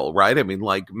theoretical, right? I mean,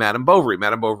 like Madame Bovary.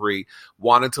 Madame Bovary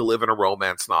wanted to live in a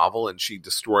romance novel, and she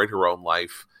destroyed her own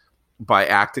life by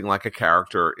acting like a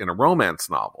character in a romance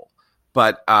novel.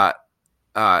 But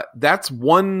that's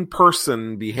one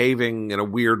person behaving in a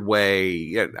weird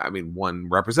way. I mean, one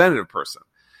representative person.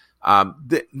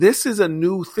 This is a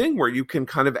new thing where you can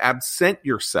kind of absent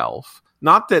yourself.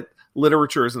 Not that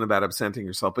literature isn't about absenting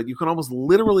yourself, but you can almost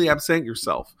literally absent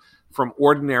yourself from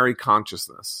ordinary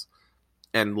consciousness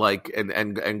and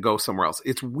go somewhere else.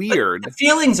 It's weird. But the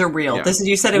feelings are real. Yeah.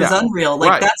 You said it was unreal.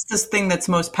 Right. That's this thing that's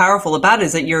most powerful about it,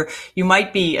 is that you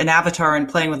might be an avatar and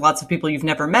playing with lots of people you've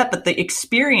never met, but the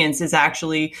experience is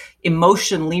actually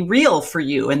emotionally real for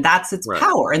you. And that's its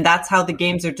power. And that's how the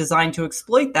games are designed to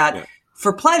exploit that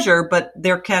for pleasure. But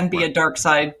there can be a dark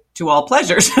side to all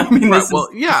pleasures. I mean, and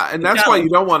that's why you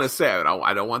don't want to say,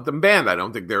 I don't want them banned. I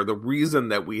don't think they're the reason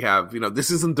that we have, this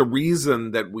isn't the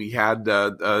reason that we had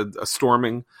a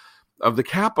storming of the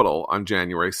Capitol on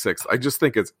January 6th. I just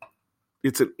think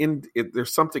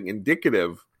there's something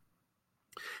indicative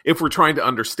if we're trying to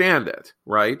understand it,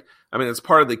 right? I mean, it's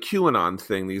part of the QAnon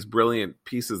thing, these brilliant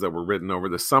pieces that were written over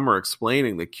the summer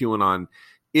explaining that QAnon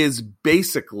is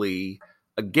basically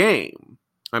a game.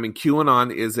 I mean,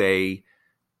 QAnon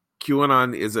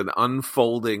is an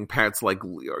unfolding, it's like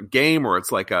a game, or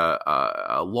it's like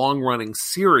a long-running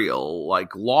serial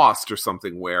like Lost or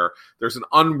something, where there's an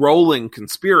unrolling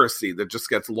conspiracy that just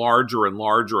gets larger and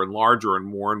larger and larger and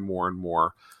more and more and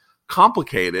more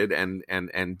complicated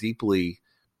and deeply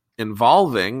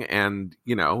involving. And,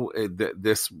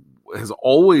 this has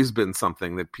always been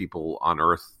something that people on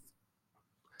Earth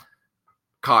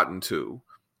cotton to.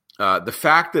 The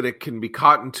fact that it can be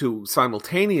cotton to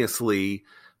simultaneously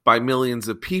by millions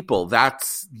of people,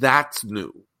 that's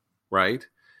new, right?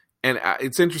 And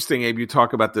it's interesting, Abe, you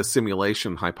talk about the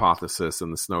simulation hypothesis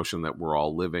and this notion that we're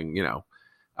all living,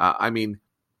 I mean,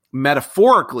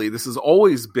 metaphorically, this has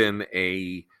always been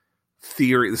a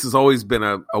theory. This has always been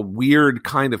a weird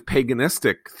kind of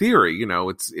paganistic theory.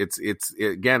 It's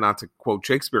again, not to quote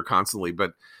Shakespeare constantly,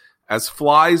 but as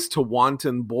flies to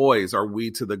wanton boys are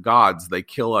we to the gods, they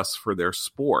kill us for their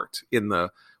sport. In the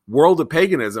world of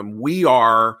paganism, we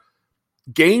are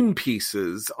game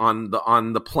pieces on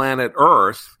the planet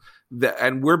Earth,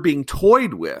 and we're being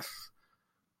toyed with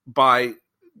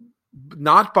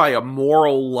not by a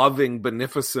moral, loving,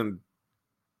 beneficent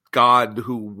God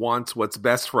who wants what's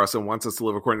best for us and wants us to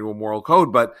live according to a moral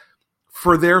code, but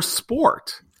for their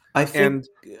sport. I think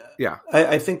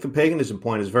the paganism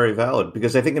point is very valid,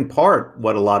 because I think in part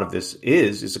what a lot of this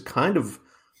is a kind of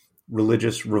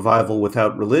religious revival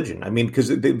without religion. I mean, because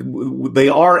they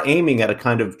are aiming at a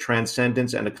kind of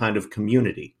transcendence and a kind of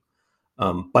community.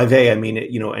 By they, I mean,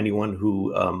 anyone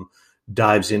who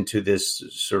dives into this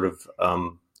sort of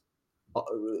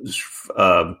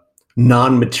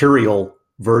non-material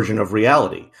version of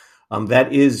reality.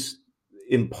 That is,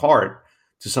 in part,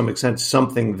 to some extent,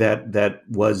 something that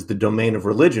was the domain of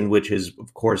religion, which has,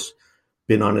 of course,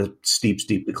 been on a steep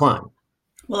decline.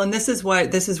 Well, and this is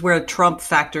where Trump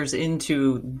factors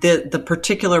into the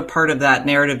particular part of that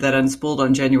narrative that unspooled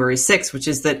on January 6th, which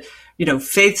is that,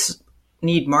 faiths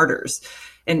need martyrs.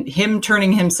 And him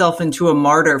turning himself into a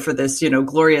martyr for this,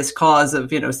 glorious cause of,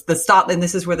 the stop. And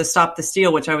this is where the Stop the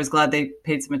Steal, which I was glad they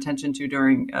paid some attention to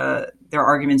during their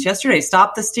arguments yesterday.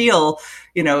 Stop the steal.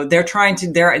 They're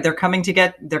coming to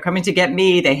get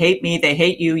me. They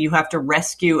hate you. You have to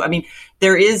rescue. I mean,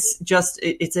 there is just,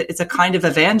 it's a kind of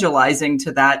evangelizing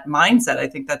to that mindset. I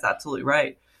think that's absolutely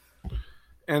right.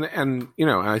 And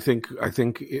I think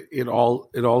it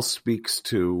all speaks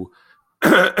to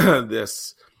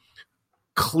this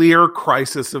clear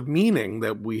crisis of meaning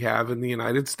that we have in the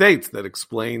United States that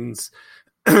explains,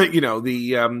 the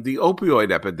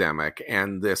opioid epidemic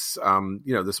and this,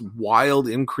 this wild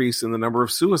increase in the number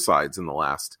of suicides in the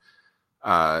last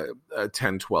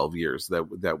 10, 12 years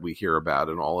that we hear about,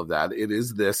 and all of that. It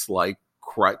is this like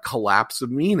collapse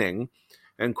of meaning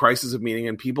and crisis of meaning,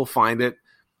 and people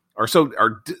are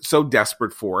so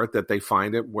desperate for it that they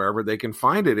find it wherever they can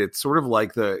find it. It's sort of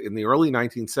like in the early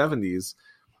 1970s,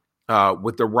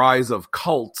 with the rise of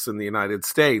cults in the United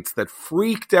States that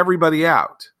freaked everybody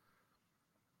out.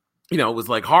 it was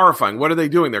like horrifying. What are they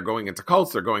doing? They're going into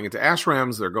cults. They're going into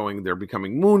ashrams. They're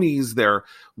becoming Moonies.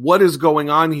 What is going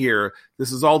on here?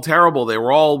 This is all terrible. They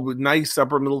were all nice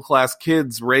upper middle class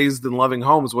kids raised in loving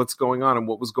homes. What's going on? And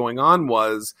what was going on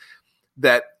was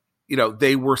that,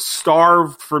 they were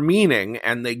starved for meaning,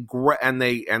 and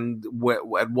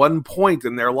at one point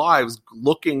in their lives,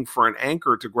 looking for an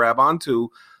anchor to grab onto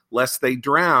lest they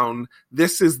drown.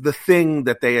 This is the thing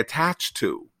that they attach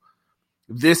to.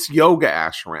 This yoga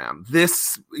ashram,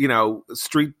 this,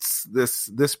 streets,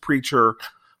 this preacher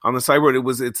on the sidewalk.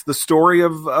 It's the story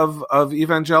of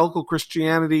evangelical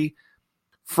Christianity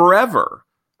forever.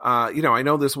 I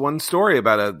know this one story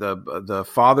about the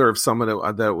father of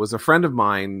someone that was a friend of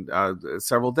mine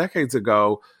several decades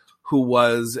ago, who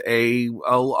was a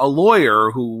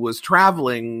lawyer who was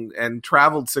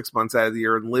traveled 6 months out of the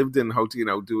year and lived in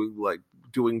hotel,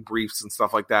 doing briefs and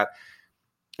stuff like that.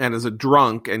 And is a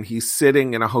drunk, and he's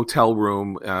sitting in a hotel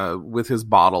room with his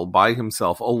bottle by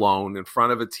himself, alone, in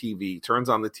front of a TV, turns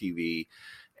on the TV,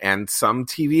 and some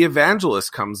TV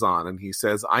evangelist comes on, and he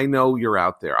says, I know you're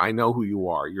out there. I know who you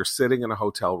are. You're sitting in a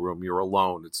hotel room. You're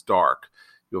alone. It's dark.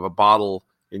 You have a bottle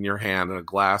in your hand and a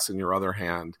glass in your other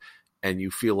hand, and you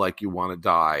feel like you want to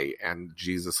die, and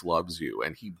Jesus loves you.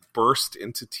 And he burst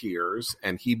into tears,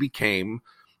 and he became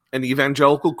an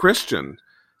evangelical Christian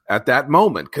at that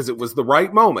moment, because it was the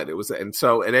right moment. It was, and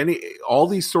so all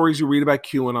these stories you read about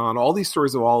QAnon, all these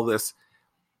stories of all this,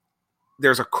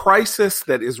 there's a crisis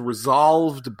that is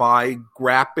resolved by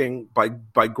grabbing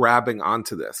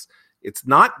onto this. It's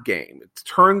not game. It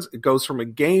goes from a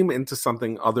game into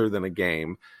something other than a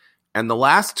game. And the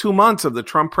last 2 months of the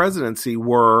Trump presidency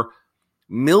were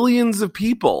millions of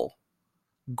people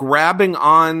grabbing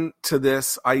on to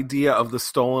this idea of the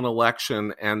stolen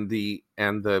election and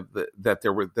that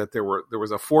there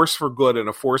was a force for good and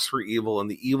a force for evil,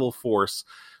 and the evil force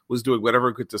was doing whatever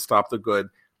it could to stop the good.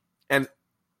 And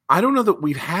I don't know that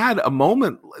we've had a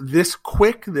moment this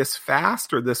quick, this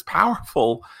fast, or this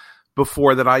powerful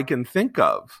before that I can think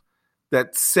of,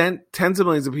 that sent tens of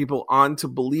millions of people on to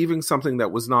believing something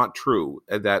that was not true,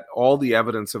 that all the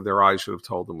evidence of their eyes should have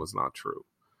told them was not true.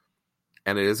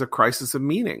 And it is a crisis of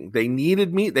meaning. They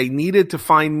needed to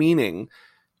find meaning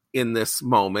in this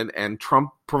moment, and Trump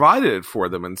provided it for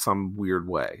them in some weird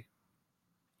way.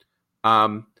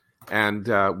 And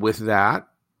with that,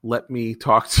 let me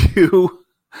talk to you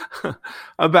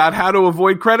about how to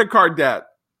avoid credit card debt,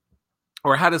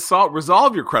 or how to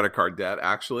resolve your credit card debt,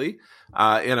 actually,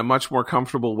 in a much more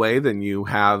comfortable way than you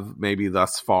have maybe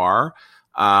thus far.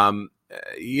 You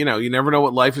never know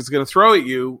what life is going to throw at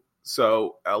you.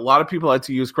 So a lot of people had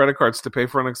to use credit cards to pay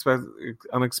for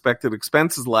unexpected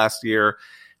expenses last year,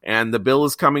 and the bill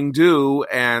is coming due,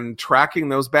 and tracking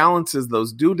those balances,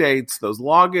 those due dates, those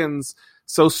logins,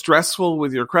 so stressful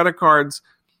with your credit cards.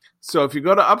 So if you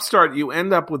go to Upstart, you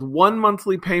end up with one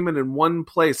monthly payment in one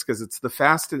place, because it's the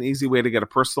fast and easy way to get a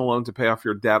personal loan to pay off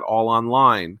your debt all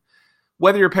online.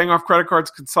 Whether you're paying off credit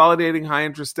cards, consolidating high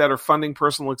interest debt, or funding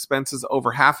personal expenses,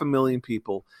 over 500,000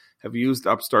 people have used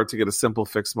Upstart to get a simple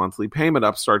fixed monthly payment.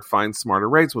 Upstart finds smarter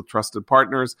rates with trusted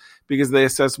partners because they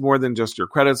assess more than just your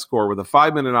credit score. With a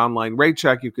 5-minute online rate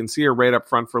check, you can see your rate up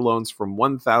front for loans from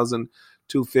 $1,000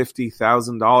 to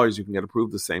 $50,000. You can get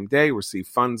approved the same day, receive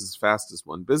funds as fast as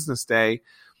one business day.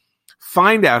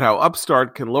 Find out how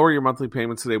Upstart can lower your monthly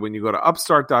payments today when you go to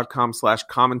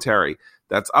upstart.com/commentary.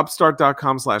 That's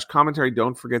upstart.com/commentary.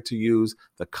 Don't forget to use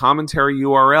the commentary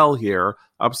URL here,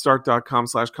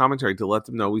 upstart.com/commentary, to let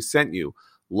them know we sent you.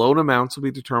 Loan amounts will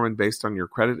be determined based on your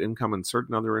credit, income, and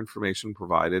certain other information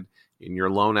provided in your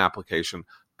loan application.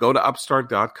 Go to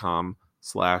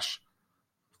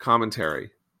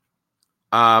upstart.com/commentary.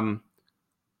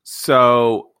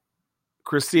 So,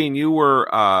 Christine, you were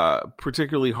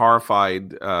particularly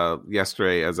horrified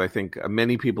yesterday, as I think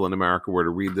many people in America were, to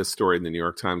read this story in the New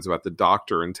York Times about the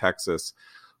doctor in Texas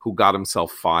who got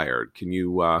himself fired. Can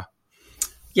you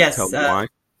tell me why?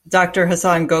 Dr.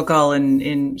 Hassan Gokal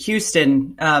in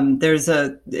Houston.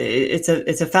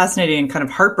 It's a fascinating and kind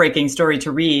of heartbreaking story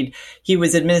to read. He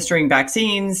was administering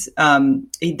vaccines.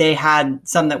 They had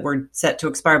some that were set to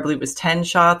expire. I believe it was 10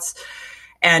 shots.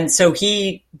 And so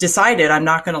he decided, I'm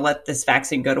not going to let this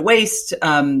vaccine go to waste.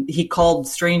 He called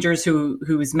strangers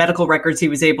whose medical records he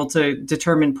was able to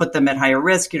determine put them at higher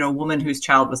risk. A woman whose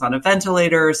child was on a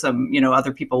ventilator, some,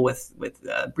 other people with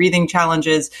breathing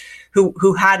challenges who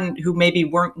maybe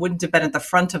wouldn't have been at the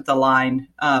front of the line,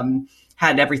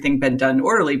 had everything been done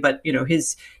orderly. But,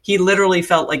 he literally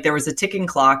felt like there was a ticking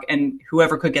clock, and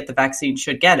whoever could get the vaccine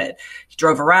should get it. He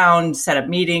drove around, set up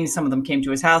meetings. Some of them came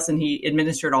to his house, and he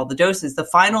administered all the doses. The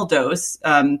final dose,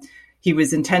 he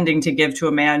was intending to give to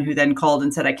a man who then called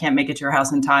and said, I can't make it to your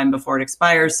house in time before it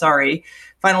expires. Sorry.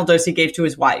 Final dose he gave to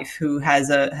his wife, who has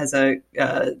a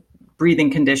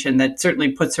breathing condition that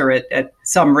certainly puts her at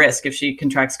some risk if she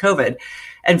contracts COVID.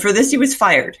 And for this, he was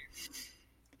fired.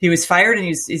 He was fired and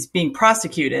he's being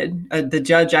prosecuted. The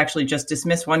judge actually just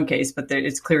dismissed one case, but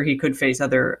it's clear he could face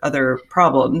other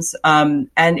problems. And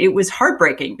it was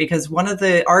heartbreaking because one of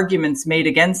the arguments made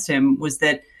against him was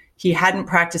that he hadn't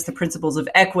practiced the principles of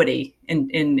equity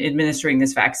in administering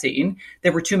this vaccine.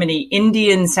 There were too many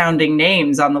Indian-sounding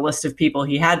names on the list of people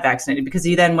he had vaccinated, because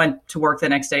he then went to work the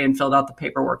next day and filled out the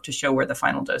paperwork to show where the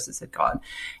final doses had gone.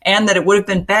 And that it would have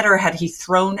been better had he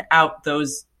thrown out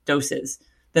those doses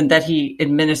than that he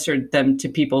administered them to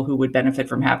people who would benefit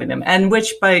from having them. And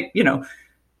which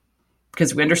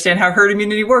because we understand how herd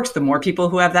immunity works, the more people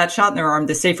who have that shot in their arm,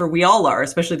 the safer we all are,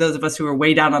 especially those of us who are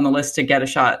way down on the list to get a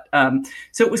shot.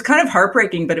 So it was kind of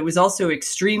heartbreaking, but it was also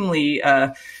extremely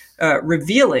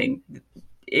revealing.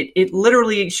 It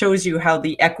literally shows you how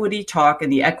the equity talk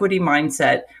and the equity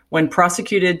mindset, when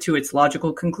prosecuted to its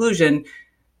logical conclusion,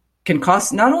 can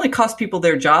not only cost people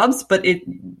their jobs, but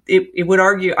I would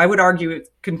argue it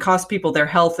can cost people their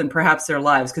health and perhaps their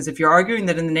lives. Because if you're arguing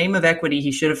that in the name of equity,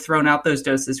 he should have thrown out those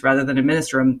doses rather than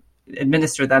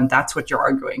administer them, that's what you're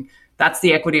arguing. That's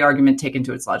the equity argument taken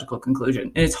to its logical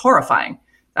conclusion. And it's horrifying,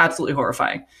 absolutely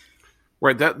horrifying.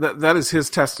 Right. That is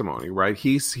his testimony, right?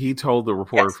 He told the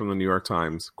reporter from the New York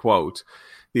Times, quote,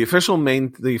 the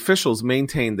officials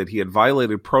maintained that he had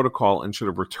violated protocol and should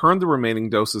have returned the remaining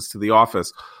doses to the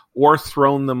office or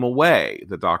thrown them away,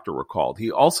 the doctor recalled. He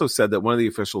also said that one of the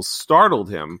officials startled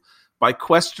him by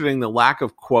questioning the lack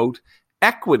of, quote,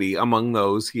 equity among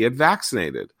those he had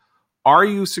vaccinated. Are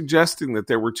you suggesting that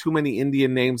there were too many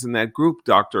Indian names in that group,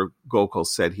 Dr. Gokul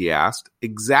said, he asked.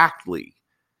 Exactly,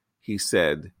 he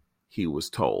said he was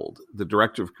told. The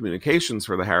director of communications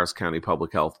for the Harris County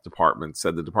Public Health Department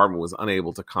said the department was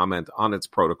unable to comment on its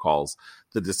protocols,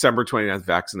 the December 29th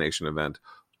vaccination event,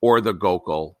 or the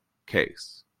Gokul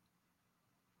case.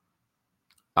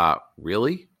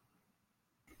 Really?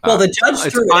 Well, the judge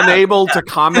it's unable to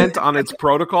comment on its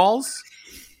protocols.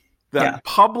 The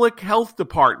public health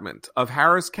department of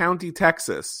Harris County,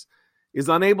 Texas, is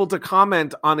unable to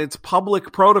comment on its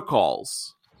public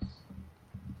protocols.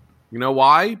 You know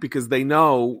why? Because they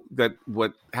know that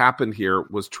what happened here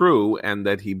was true and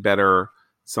that he better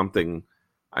something.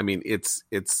 I mean, it's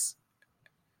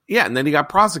and then he got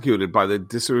prosecuted by the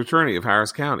district attorney of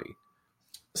Harris County.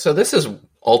 So this is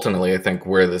ultimately, I think,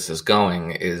 where this is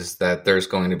going, is that there's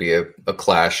going to be a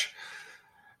clash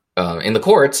in the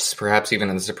courts, perhaps even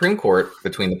in the Supreme Court,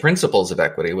 between the principles of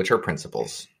equity, which are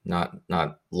principles, not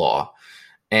law,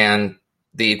 and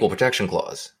the Equal Protection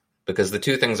Clause, because the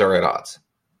two things are at odds.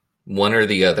 One or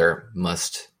the other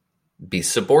must be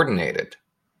subordinated,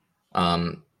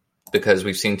 because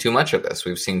we've seen too much of this.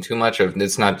 We've seen too much of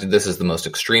this. This is the most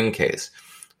extreme case,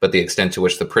 but the extent to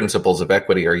which the principles of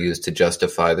equity are used to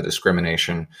justify the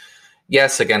discrimination,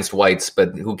 yes, against whites,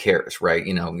 but who cares, right?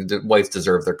 The whites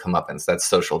deserve their comeuppance. That's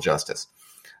social justice.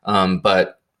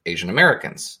 But Asian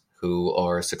Americans who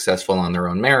are successful on their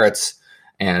own merits,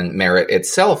 and merit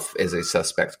itself is a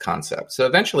suspect concept. So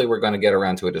eventually we're going to get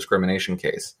around to a discrimination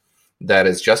case that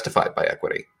is justified by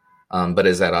equity, but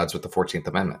is at odds with the 14th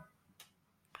Amendment.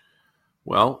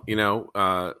 Well,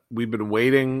 we've been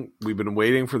waiting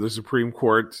for the Supreme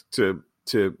Court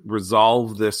to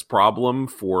resolve this problem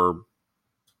for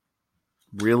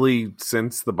really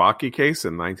since the Bakke case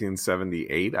in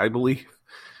 1978, I believe.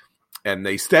 And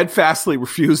they steadfastly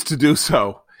refused to do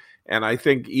so. And I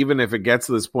think even if it gets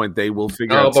to this point, they will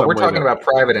figure out some way. But we're talking about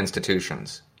private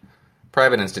institutions.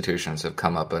 Private institutions have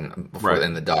come up in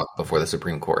the dock before the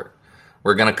Supreme Court.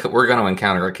 We're gonna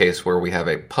encounter a case where we have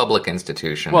a public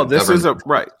institution. Well, this is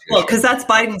right. Well, because that's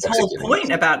Biden's whole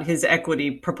point about his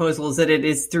equity proposal, is that it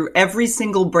is through every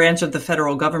single branch of the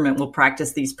federal government will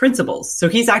practice these principles. So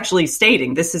he's actually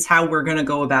stating this is how we're going to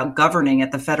go about governing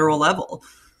at the federal level.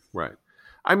 Right.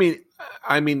 I mean,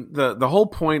 the whole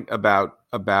point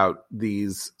about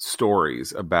these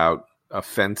stories about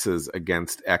offenses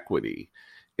against equity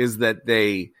is that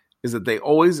they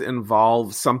always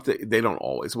involve something. They don't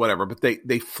always, whatever, but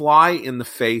they fly in the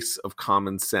face of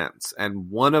common sense. And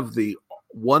one of the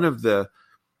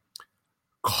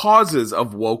causes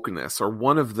of wokeness, or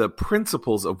one of the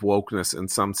principles of wokeness in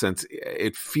some sense,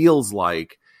 it feels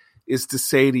like, is to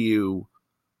say to you,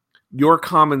 your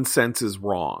common sense is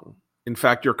wrong. In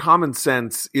fact, your common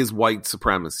sense is white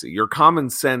supremacy. Your common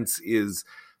sense is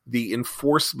the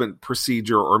enforcement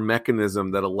procedure or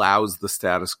mechanism that allows the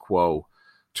status quo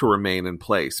to remain in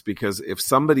place. Because if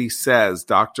somebody says,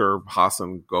 Dr.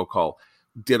 Hassan Gokul,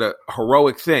 did a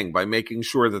heroic thing by making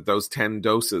sure that those 10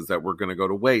 doses that were going to go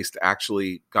to waste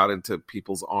actually got into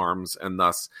people's arms and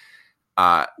thus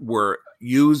were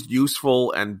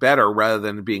useful and better rather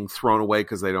than being thrown away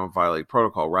because they don't violate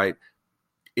protocol, right?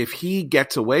 If he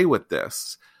gets away with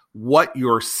this, what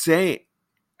you're saying,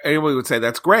 anybody would say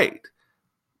that's great,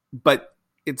 but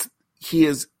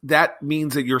that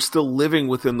means that you're still living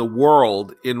within the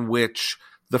world in which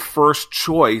the first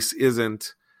choice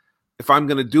isn't, if I'm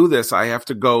going to do this, I have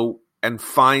to go and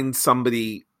find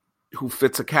somebody who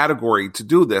fits a category to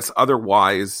do this.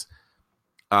 Otherwise,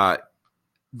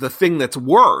 the thing that's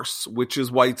worse, which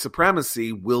is white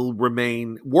supremacy, will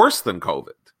remain worse than COVID,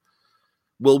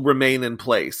 will remain in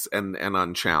place and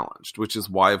unchallenged, which is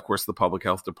why, of course, the public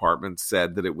health department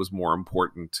said that it was more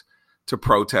important to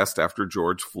protest after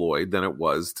George Floyd than it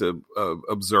was to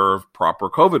observe proper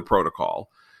COVID protocol,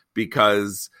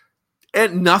 because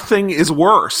nothing is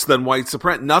worse than white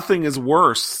supremacy. Nothing is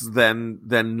worse than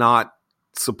not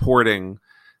supporting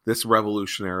this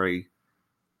revolutionary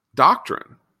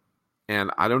doctrine.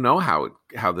 And I don't know how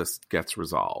this gets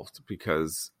resolved,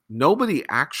 because nobody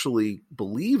actually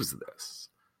believes this.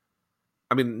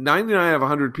 I mean, 99 out of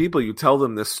 100 people, you tell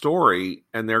them this story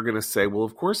and they're going to say, well,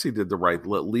 of course he did the right.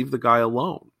 Leave the guy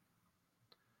alone.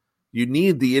 You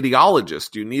need the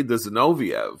ideologist. You need the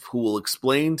Zinoviev who will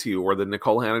explain to you, or the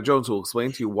Nikole Hannah-Jones who will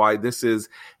explain to you why this is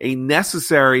a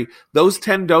necessary, those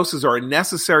 10 doses are a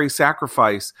necessary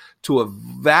sacrifice to a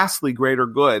vastly greater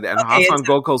good. And Hassan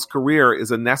Gokul's career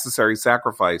is a necessary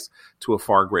sacrifice to a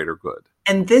far greater good.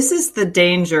 And this is the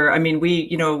danger. I mean,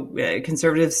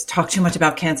 conservatives talk too much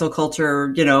about cancel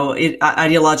culture,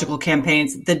 ideological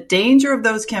campaigns. The danger of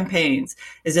those campaigns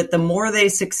is that the more they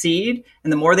succeed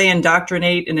and the more they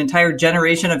indoctrinate an entire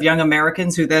generation of young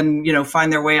Americans who then,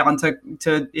 find their way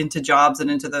into jobs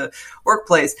and into the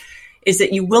workplace, is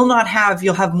that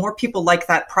you'll have more people like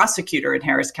that prosecutor in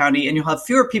Harris County, and you'll have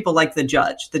fewer people like the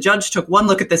judge. The judge took one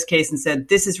look at this case and said,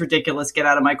 this is ridiculous, get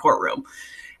out of my courtroom.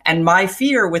 And my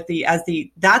fear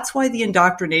that's why the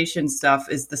indoctrination stuff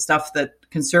is the stuff that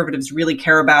conservatives really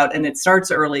care about. And it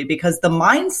starts early, because the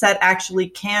mindset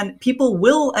actually people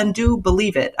will and do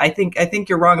believe it. I think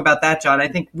you're wrong about that, John. I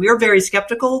think we're very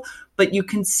skeptical, but you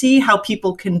can see how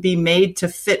people can be made to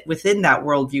fit within that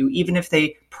worldview, even if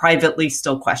they privately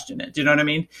still question it. Do you know what I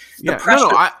mean?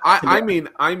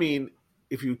 I mean,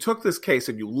 if you took this case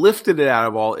and you lifted it out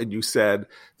of all and you said,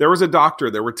 there was a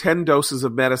doctor, there were 10 doses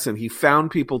of medicine, he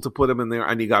found people to put him in there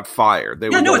and he got fired.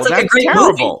 It's like a great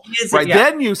terrible. Movie. Right. Yeah.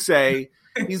 Then you say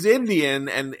he's Indian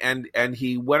and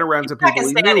he went around to people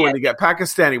he knew and he got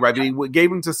Pakistani, right? But he gave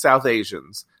them to South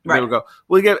Asians. And they would go,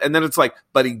 and then it's like,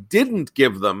 but he didn't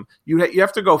give them. You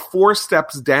have to go 4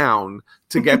 steps down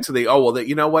to get to the,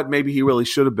 you know what? Maybe he really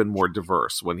should have been more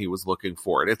diverse when he was looking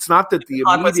for it. It's not that the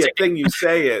immediate thing you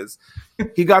say is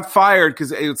he got fired,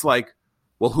 because it's like,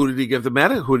 well, who did he give the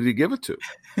medicine? Who did he give it to?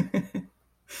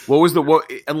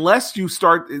 Unless you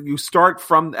start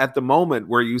from at the moment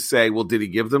where you say, well, did he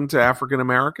give them to African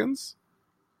Americans?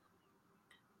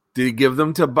 Did he give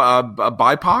them to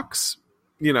BIPOCs?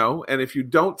 And if you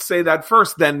don't say that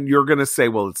first, then you're going to say,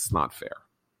 well, it's not fair.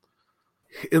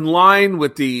 In line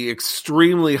with the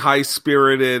extremely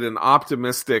high-spirited and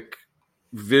optimistic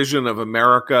vision of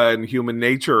America and human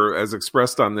nature as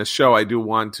expressed on this show, I do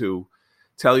want to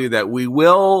tell you that we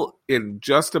will, in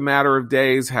just a matter of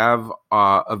days, have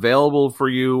available for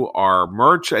you our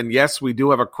merch. And yes, we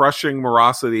do have a Crushing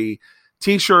Morosity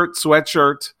t-shirt,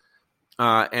 sweatshirt,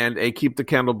 and a Keep the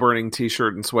Candle Burning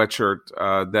t-shirt and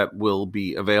sweatshirt that will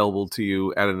be available to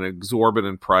you at an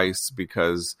exorbitant price,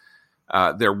 because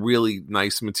they're really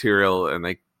nice material and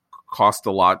they cost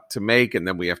a lot to make, and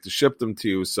then we have to ship them to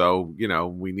you. So,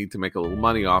 we need to make a little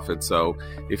money off it. So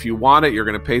if you want it, you're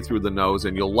going to pay through the nose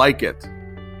and you'll like it.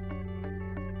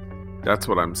 That's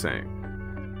what I'm saying.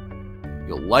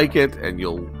 You'll like it, and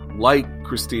you'll like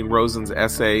Christine Rosen's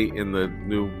essay in the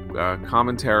new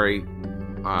commentary,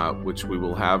 which we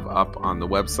will have up on the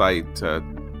website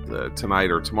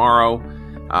tonight or tomorrow,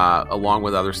 along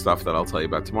with other stuff that I'll tell you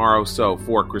about tomorrow. So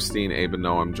for Christine, Abe, and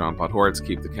Noam, John Podhoretz,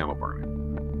 keep the candle burning.